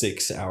like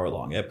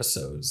 6-hour-long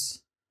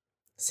episodes.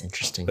 It's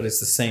interesting. But it's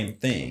the same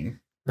thing.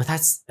 But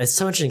it's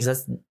so interesting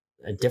because that's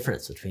a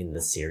difference between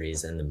the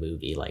series and the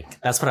movie. Like,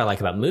 that's what I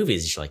like about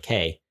movies. You're like,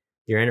 hey,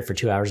 you're in it for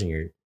 2 hours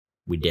and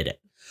we did it.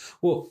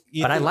 Well,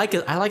 I like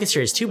it. I like a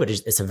series too, but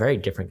it's a very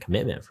different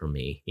commitment for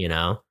me,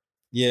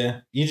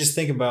 Yeah. You just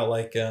think about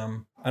like, I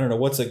don't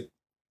know,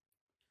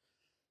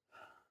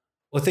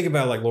 think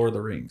about like Lord of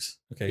the Rings.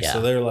 Okay. Yeah.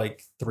 So they're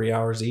like 3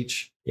 hours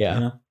each.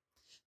 Yeah.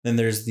 Then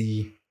there's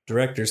the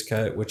director's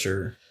cut, which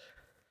are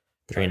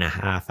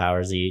 3.5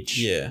 hours each.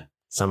 Yeah.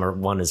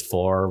 One is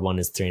 4, one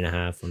is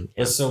 3.5.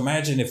 Yeah. So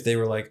imagine if they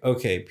were like,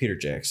 okay, Peter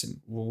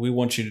Jackson, what we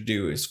want you to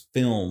do is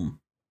film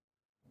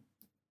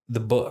the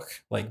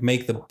book, like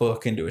make the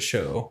book into a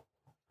show,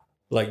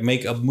 like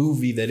make a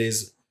movie that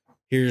is,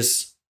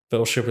 here's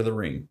Fellowship of the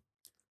Ring,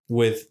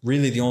 with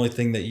really the only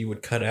thing that you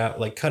would cut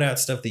out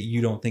stuff that you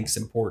don't think is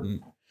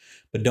important,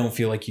 but don't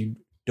feel like you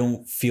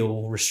don't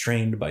feel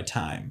restrained by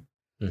time.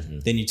 Mm-hmm.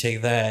 Then you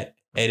take that,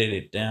 edit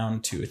it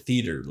down to a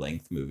theater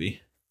length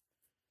movie.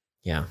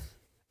 Yeah.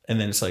 And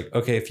then it's like,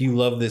 okay, if you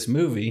love this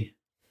movie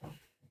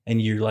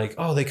and you're like,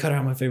 oh, they cut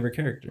out my favorite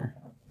character.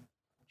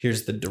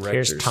 Here's the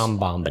director's. Here's Tom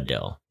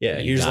Bombadil. Yeah,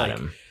 You here's got like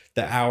him.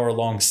 the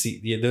hour-long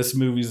this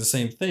movie's the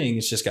same thing.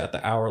 It's just got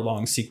the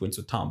hour-long sequence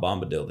with Tom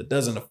Bombadil that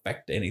doesn't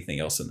affect anything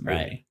else in the movie,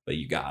 Right. but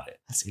you got it.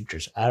 That's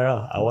interesting. I don't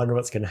know. I wonder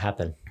what's going to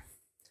happen.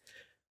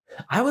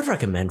 I would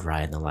recommend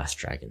Raya and the Last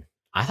Dragon.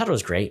 I thought it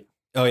was great.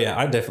 Oh yeah,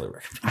 I definitely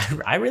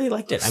recommend. I really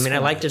liked it. I mean, So I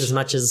liked it much. as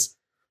much as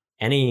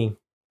any.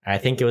 I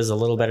think it was a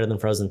little better than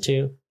Frozen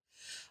 2.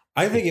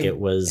 I think It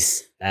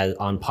was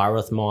on par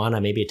with Moana,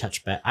 maybe a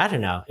touch better. I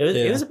don't know. It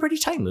Yeah. was a pretty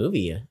tight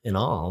movie in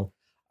all.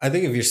 I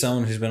think if you're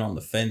someone who's been on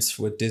the fence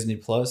with Disney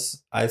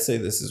Plus, I'd say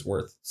this is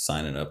worth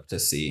signing up to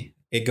see.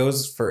 It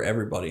goes for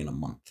everybody in a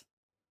month.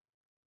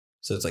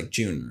 So it's like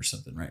June or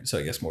something, right? So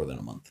I guess more than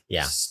a month.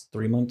 Yeah. It's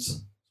 3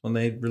 months when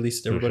they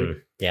released everybody.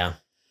 Mhm. Yeah.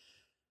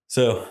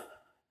 So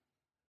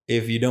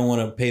if you don't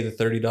want to pay the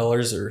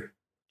 $30 or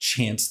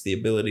chance the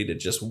ability to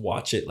just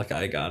watch it like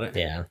I got it,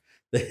 Yeah.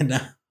 then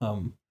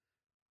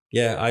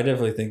yeah, I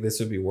definitely think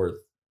this would be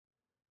worth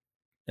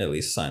at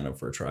least sign up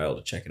for a trial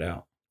to check it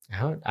out.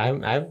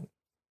 I'm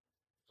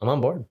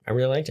on board. I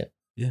really liked it.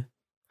 Yeah.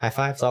 High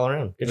fives all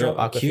around. Good They're job,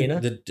 all cute.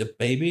 Aquafina. The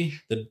baby,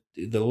 the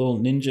little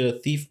ninja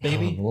thief Oh,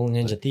 baby. the little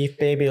ninja thief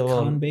baby, the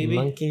little Con baby?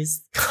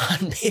 monkeys.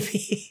 Con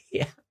baby.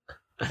 Yeah.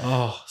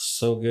 Oh,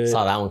 so good.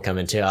 Saw that one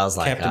coming too. I was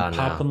like, Captain oh no.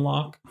 Pop and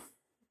Lock.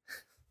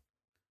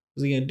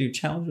 Was he gonna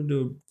challenge him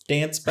to a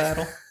dance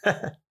battle?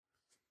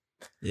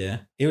 Yeah,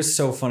 it was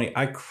so funny.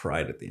 I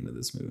cried at the end of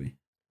this movie.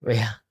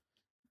 Yeah.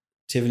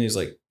 Tiffany was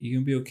like, "You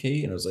gonna be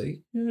okay?" And I was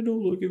like, "Yeah,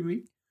 don't look at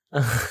me.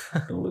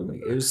 Don't look at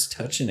me." It was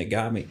touching. It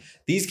got me.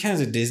 These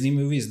kinds of Disney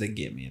movies, they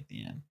get me at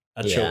the end.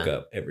 I Yeah. choke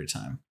up every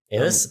time. It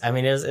was. I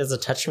mean, it was a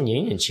touching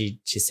reunion. She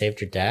saved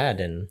her dad,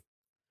 and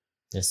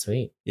it's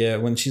sweet. Yeah,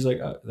 when she's like,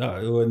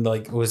 when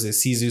like was it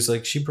Sisu's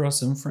like she brought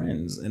some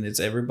friends and it's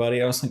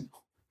everybody. I was like,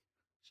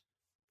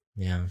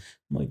 Yeah, I'm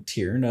like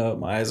tearing up.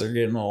 My eyes are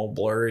getting all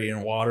blurry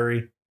and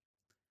watery.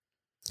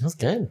 it was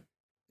good.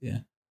 Yeah.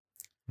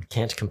 I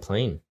can't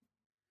complain.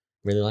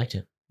 Really liked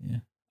it.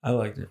 I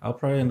liked it. I'll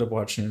probably end up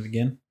watching it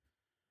again.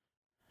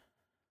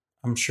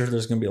 I'm sure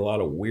there's gonna be a lot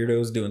of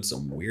weirdos doing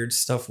some weird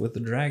stuff with the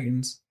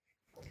dragons.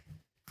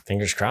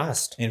 Fingers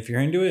crossed. And if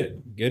you're into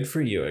it, good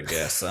for you, I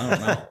guess. I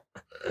don't know.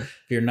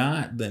 If you're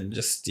not, then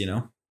just,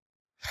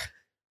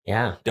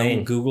 Yeah.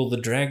 don't Google the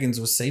dragons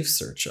with safe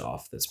search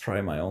off. That's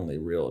probably my only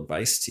real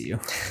advice to you.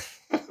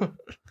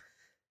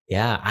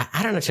 Yeah,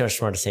 I don't know too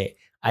much more to say.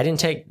 I didn't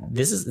take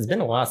this. It's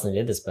been a while since I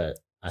did this, but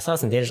I saw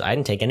some theaters. I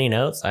didn't take any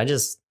notes. I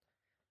just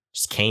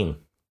came.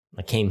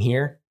 I came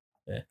here.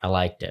 Yeah. I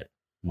liked it.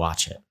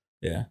 Watch it.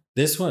 Yeah.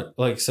 This one,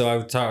 so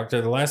I talked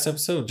to the last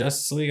episode,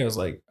 Justice League. I was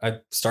like, I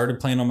started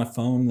playing on my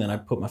phone, then I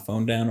put my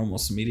phone down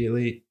almost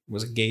immediately.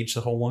 Was engaged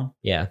the whole one.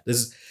 Yeah.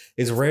 It's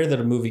rare that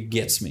a movie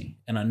gets me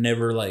and I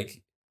never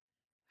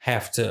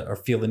have to or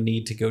feel the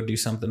need to go do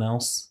something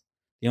else.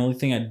 The only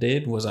thing I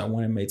did was I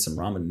went and made some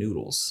ramen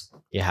noodles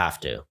You have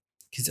to.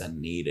 because I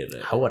needed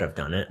it. I would have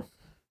done it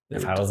They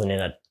if were I wasn't in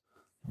a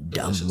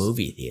dumb delicious.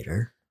 movie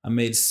theater. I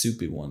made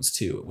soupy ones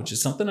too, which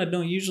is something I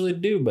don't usually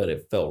do, but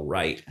it felt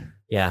right.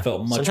 Yeah.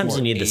 Felt much Sometimes more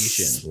you need the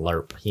Asian.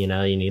 slurp. You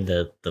need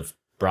the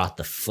broth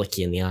to flick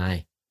you in the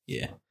eye.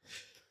 Yeah.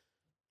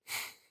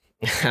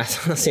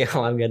 That's honestly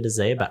all I'm good to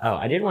say about. Oh,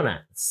 I did want to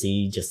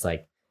see just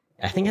I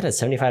think it had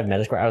 75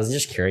 Metascore. I was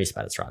just curious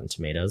about its Rotten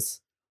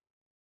Tomatoes.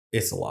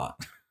 It's a lot.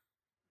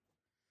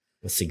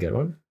 It's a good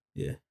one.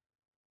 Yeah.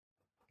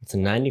 It's a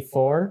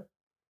 94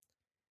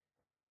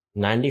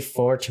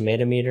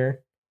 tomato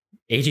meter,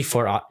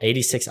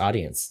 86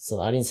 audience. So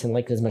the audience didn't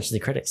like it as much as the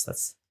critics.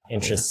 That's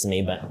interests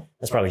me, but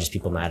that's probably just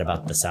people mad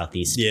about the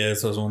Southeast Yeah,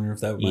 that's what I was wondering if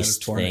that might have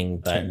East torn thing,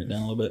 it, but turned it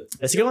down a little bit.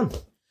 It's a good one.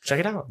 Check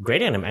it out.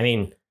 Great anime. I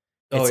mean,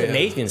 it's Oh, yeah.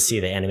 amazing to see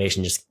the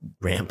animation just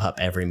ramp up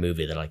every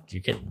movie. They're like,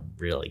 you're getting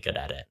really good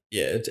at it.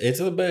 Yeah, it's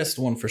the best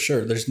one for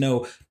sure. There's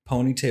no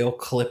ponytail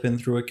clipping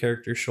through a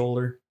character's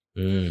shoulder.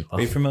 Are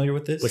you familiar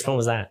with this? Which one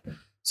was that?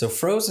 So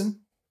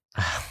Frozen,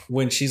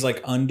 when she's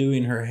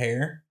undoing her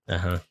hair,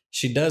 Uh-huh.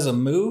 she does a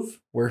move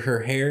where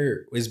her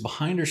hair is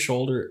behind her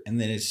shoulder and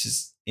then it's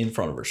just in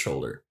front of her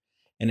shoulder.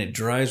 And it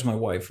drives my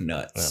wife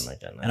nuts. Oh my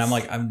goodness. And I'm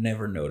like, I've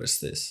never noticed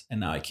this.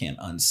 And now I can't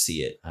unsee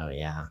it. Oh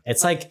yeah.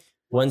 It's like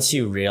once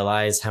you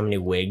realize how many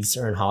wigs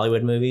are in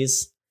Hollywood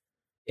movies,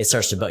 it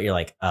starts to you're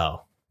like,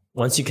 oh,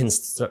 once you can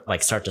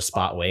start to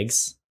spot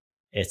wigs,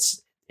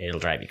 it'll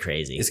drive you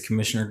crazy. Is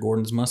Commissioner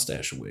Gordon's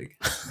mustache a wig?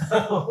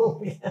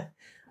 Oh, yeah.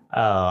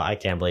 Oh, I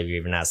can't believe you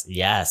even asked.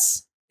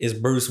 Yes. Is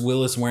Bruce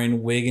Willis wearing a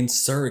wig in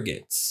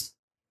Surrogates?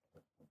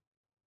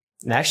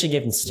 They actually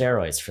gave him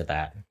steroids for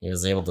that. He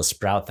was able to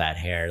sprout that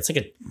hair. It's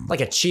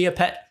like a chia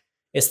pet.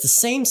 It's the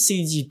same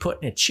seeds you'd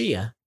put in a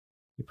chia.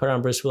 You put it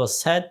on Bruce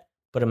Willis' head,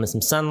 put him in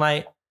some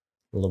sunlight,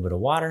 a little bit of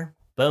water,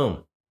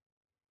 boom.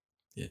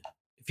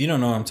 If you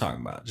don't know what I'm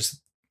talking about,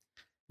 just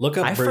Look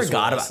up I Bruce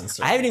forgot Willis about.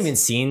 and I haven't Surrogates. even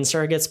seen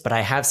Surrogates, but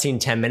I have seen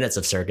 10 minutes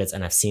of Surrogates,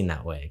 and I've seen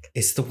that wig.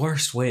 It's the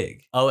worst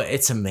wig. Oh,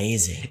 it's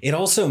amazing. It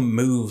also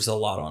moves a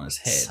lot on his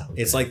head. So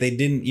It's good. like they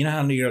didn't. You know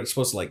how you're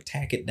supposed to like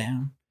tack it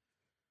down.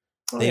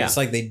 Oh, It's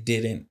like they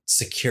didn't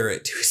secure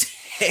it to his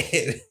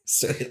head.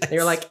 So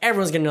You're like,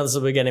 everyone's gonna know this is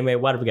a wig anyway.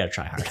 Why do we gotta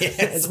try hard? Yeah,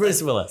 It's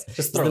Bruce Willis. just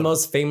He's throw the it.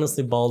 most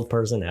famously bald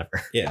person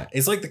ever. Yeah,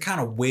 it's like the kind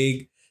of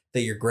wig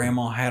that your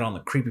grandma had on the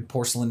creepy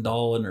porcelain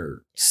doll in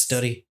her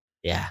study.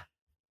 Yeah.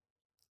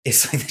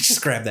 It's like they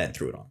just grabbed that and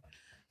threw it on.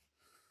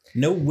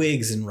 No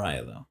wigs in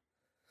Raya though.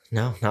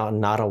 No,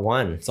 not a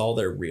one. It's all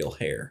their real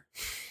hair.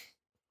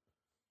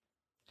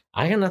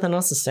 I got nothing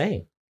else to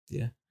say.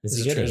 Yeah. It's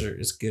It's a good. treasure.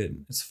 It's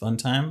good. It's a fun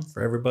time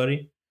for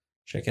everybody.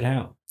 Check it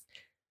out.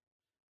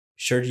 Be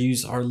sure to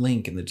use our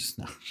link in the just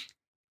now.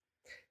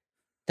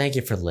 Thank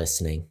you for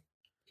listening.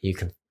 You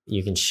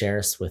can share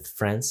us with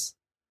friends,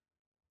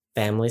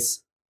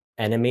 families,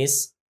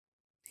 enemies,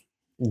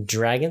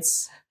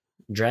 dragons,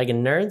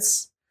 dragon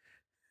nerds,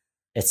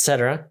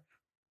 etc.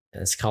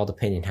 It's called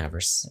Opinion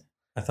Havers.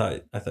 I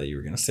thought you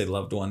were gonna say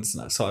loved ones,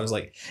 so I was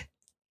like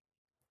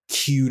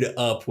queued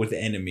up with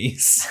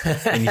enemies.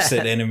 And you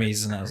said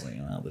enemies, and I was like,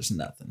 well, there's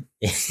nothing.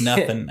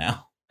 Nothing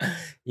now.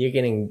 You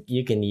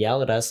can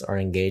yell at us or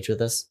engage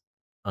with us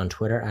on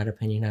Twitter at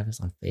Opinion Havers,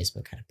 on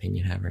Facebook at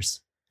Opinion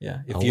Havers.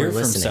 Yeah. If Oh, you're we're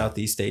from listening.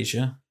 Southeast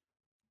Asia,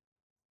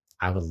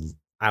 I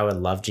would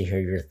love to hear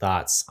your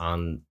thoughts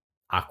on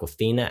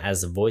Awkwafina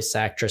as a voice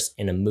actress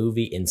in a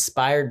movie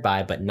inspired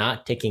by but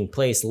not taking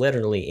place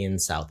literally in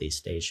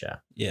Southeast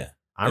Asia. yeah.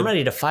 I'm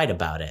ready to fight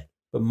about it.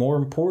 But more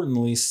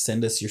importantly,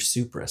 send us your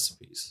soup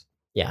recipes.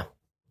 Yeah.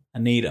 I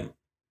need them.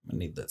 I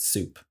need that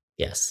soup.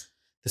 Yes,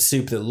 The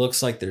soup that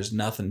looks like there's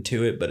nothing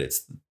to it, but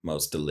it's the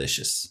most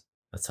delicious.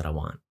 that's what I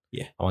want.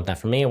 Yeah. I want that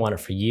for me. I want it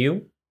for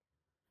you.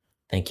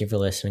 Thank you for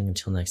listening.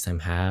 Until next time,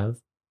 have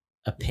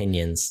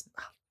opinions.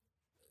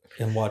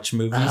 And watch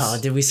movies. Oh,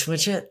 did we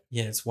switch it?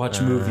 Yeah, it's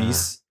watch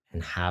movies.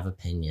 And have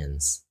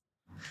opinions.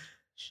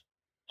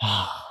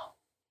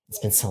 It's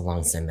been so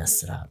long since I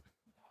messed it up.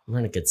 We're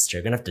in a good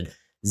streak. We're going to have to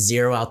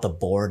zero out the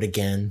board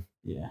again.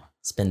 Yeah.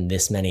 It's been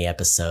this many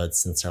episodes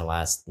since our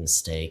last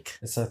mistake.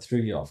 I threw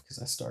you off because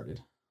I started.